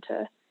having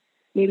to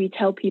maybe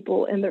tell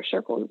people in their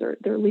circles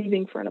they're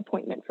leaving for an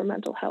appointment for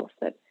mental health,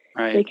 that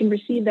Right. they can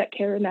receive that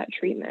care and that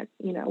treatment,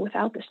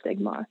 without the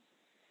stigma,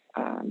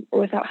 or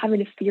without having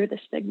to fear the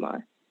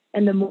stigma.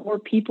 And the more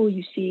people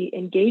you see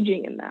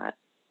engaging in that,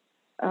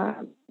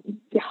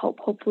 to help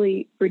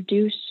hopefully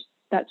reduce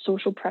that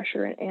social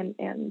pressure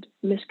and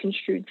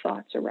misconstrued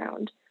thoughts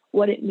around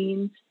what it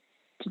means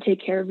to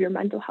take care of your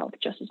mental health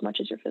just as much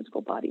as your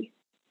physical body.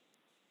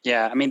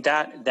 Yeah, I mean,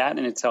 that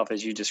in itself,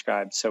 as you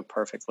described so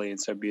perfectly and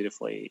so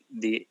beautifully,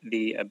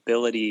 the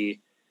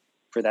ability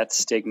for that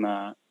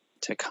stigma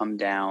to come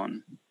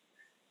down,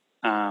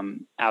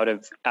 out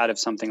of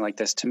something like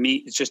this, to me,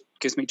 it just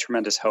gives me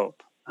tremendous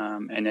hope.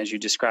 And as you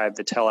described,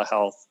 the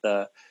telehealth,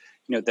 the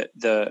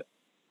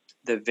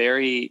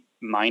very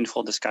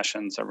mindful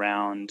discussions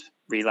around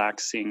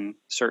relaxing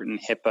certain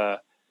HIPAA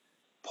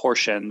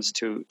portions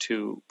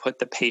to put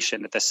the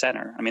patient at the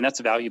center. I mean, that's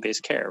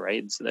value-based care,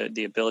 right? It's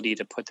the ability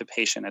to put the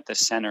patient at the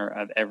center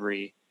of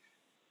every,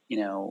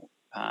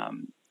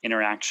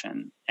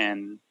 interaction,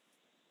 and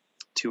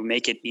to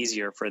make it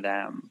easier for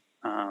them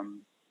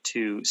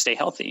to stay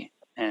healthy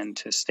and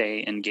to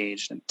stay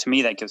engaged. And to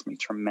me, that gives me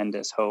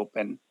tremendous hope.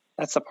 And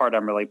that's the part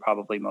I'm really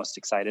probably most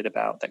excited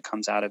about that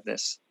comes out of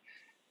this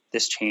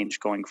change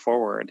going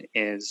forward,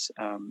 is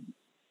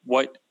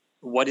what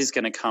is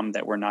going to come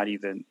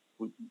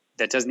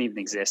that doesn't even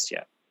exist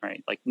yet,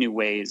 right? Like new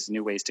ways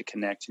to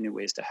connect, new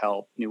ways to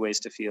help, new ways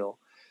to feel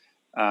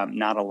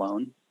not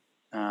alone,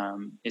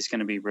 is going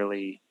to be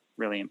really,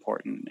 really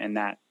important. And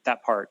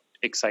that part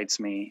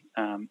excites me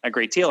a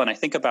great deal. And I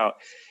think about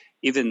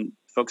even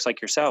folks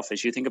like yourself,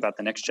 as you think about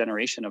the next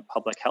generation of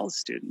public health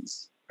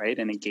students, right?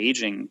 And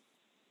engaging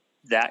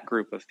that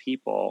group of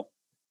people,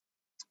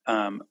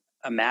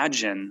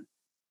 imagine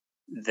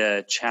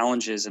the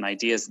challenges and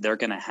ideas they're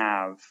going to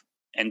have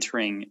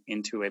entering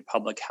into a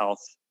public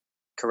health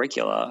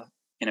curricula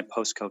in a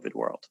post-COVID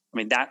world. I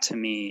mean, that to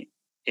me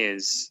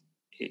it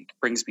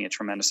brings me a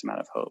tremendous amount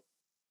of hope.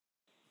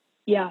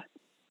 Yeah,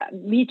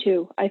 me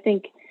too. I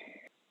think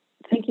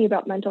thinking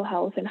about mental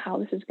health and how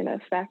this is going to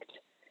affect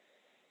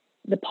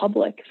the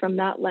public from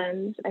that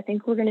lens, I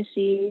think we're going to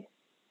see,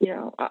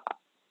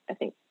 I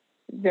think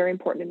very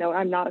important to note,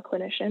 I'm not a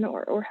clinician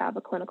or have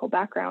a clinical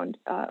background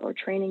or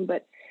training,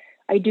 but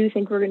I do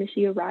think we're going to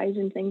see a rise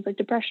in things like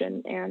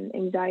depression and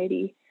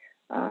anxiety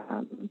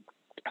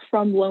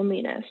from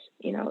loneliness.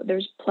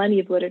 There's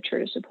plenty of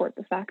literature to support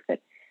the fact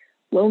that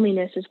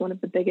loneliness is one of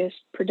the biggest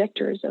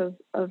predictors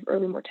of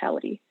early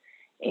mortality.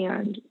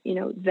 And,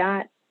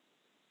 that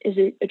is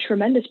a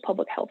tremendous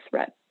public health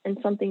threat, and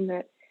something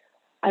that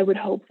I would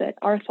hope that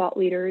our thought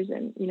leaders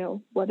and,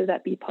 whether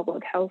that be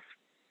public health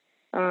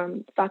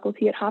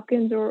faculty at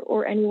Hopkins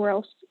or anywhere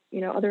else,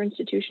 other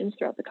institutions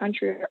throughout the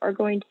country are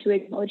going to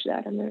acknowledge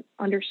that and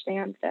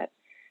understand that,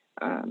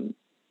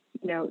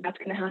 that's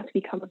going to have to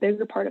become a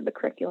bigger part of the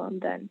curriculum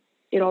than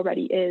it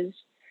already is.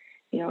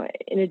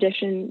 In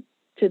addition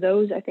to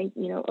those, I think,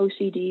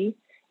 OCD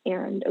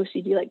and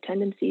OCD-like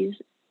tendencies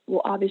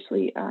will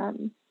obviously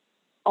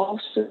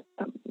also,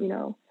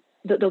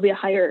 there'll be a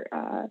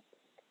higher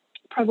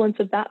prevalence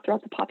of that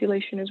throughout the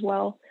population as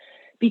well,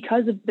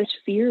 because of this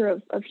fear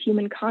of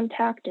human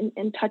contact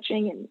and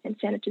touching and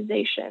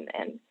sanitization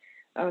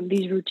and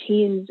these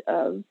routines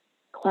of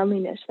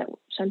cleanliness that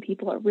some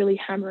people are really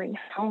hammering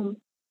home.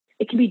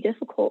 It can be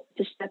difficult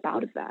to step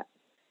out of that.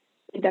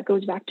 That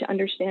goes back to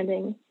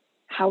understanding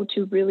how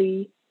to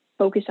really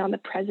focus on the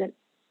present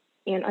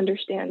and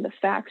understand the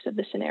facts of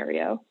the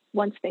scenario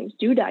once things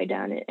do die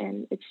down,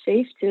 and it's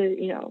safe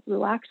to,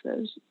 relax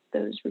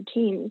those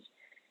routines.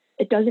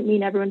 It doesn't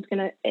mean everyone's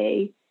going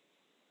to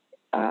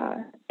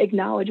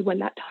acknowledge when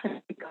that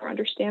time or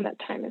understand that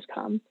time has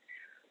come,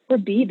 or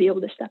be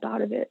able to step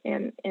out of it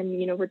and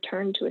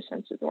return to a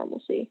sense of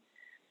normalcy.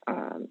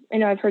 I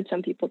know I've heard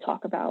some people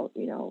talk about,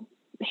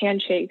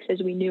 handshakes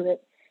as we knew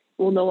it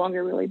will no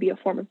longer really be a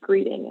form of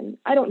greeting. And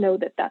I don't know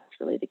that that's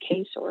really the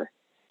case, or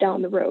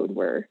down the road,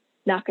 we're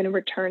not going to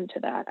return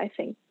to that. I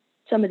think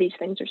some of these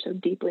things are so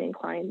deeply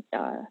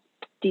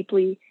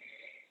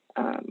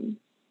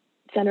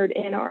centered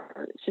in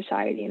our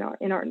society,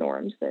 in our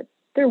norms, that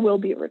there will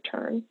be a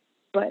return.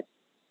 But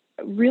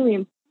really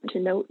important to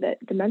note that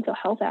the mental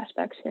health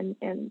aspects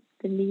and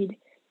the need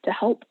to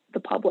help the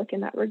public in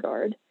that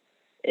regard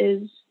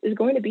is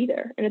going to be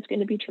there, and it's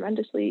going to be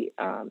tremendously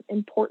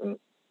important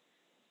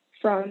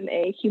from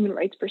a human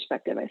rights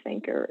perspective, I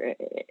think, or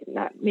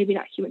maybe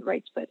not human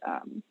rights, but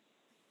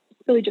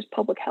really just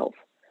public health.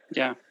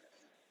 Yeah,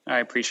 I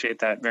appreciate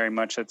that very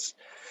much. It's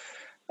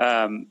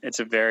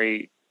a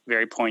very,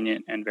 very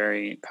poignant and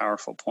very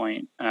powerful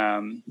point.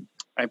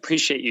 I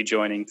appreciate you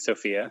joining,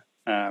 Sophia,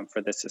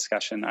 for this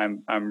discussion.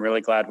 I'm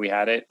really glad we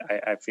had it.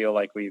 I feel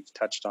like we've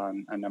touched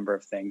on a number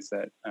of things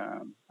that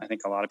I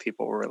think a lot of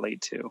people will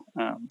relate to.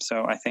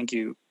 So I thank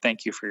you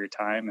for your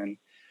time, and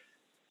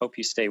hope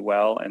you stay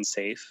well and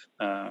safe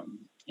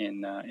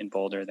in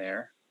Boulder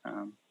there.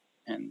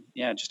 And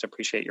yeah, just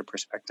appreciate your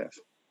perspective.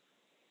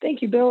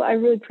 Thank you, Bill. I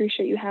really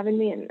appreciate you having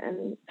me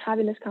and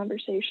having this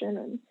conversation.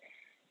 And,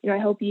 I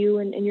hope you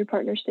and your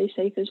partner stay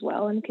safe as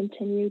well and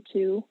continue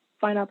to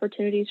find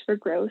opportunities for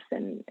growth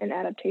and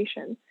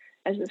adaptation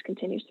as this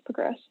continues to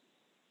progress.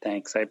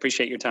 Thanks. I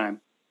appreciate your time.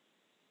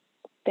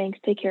 Thanks.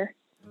 Take care.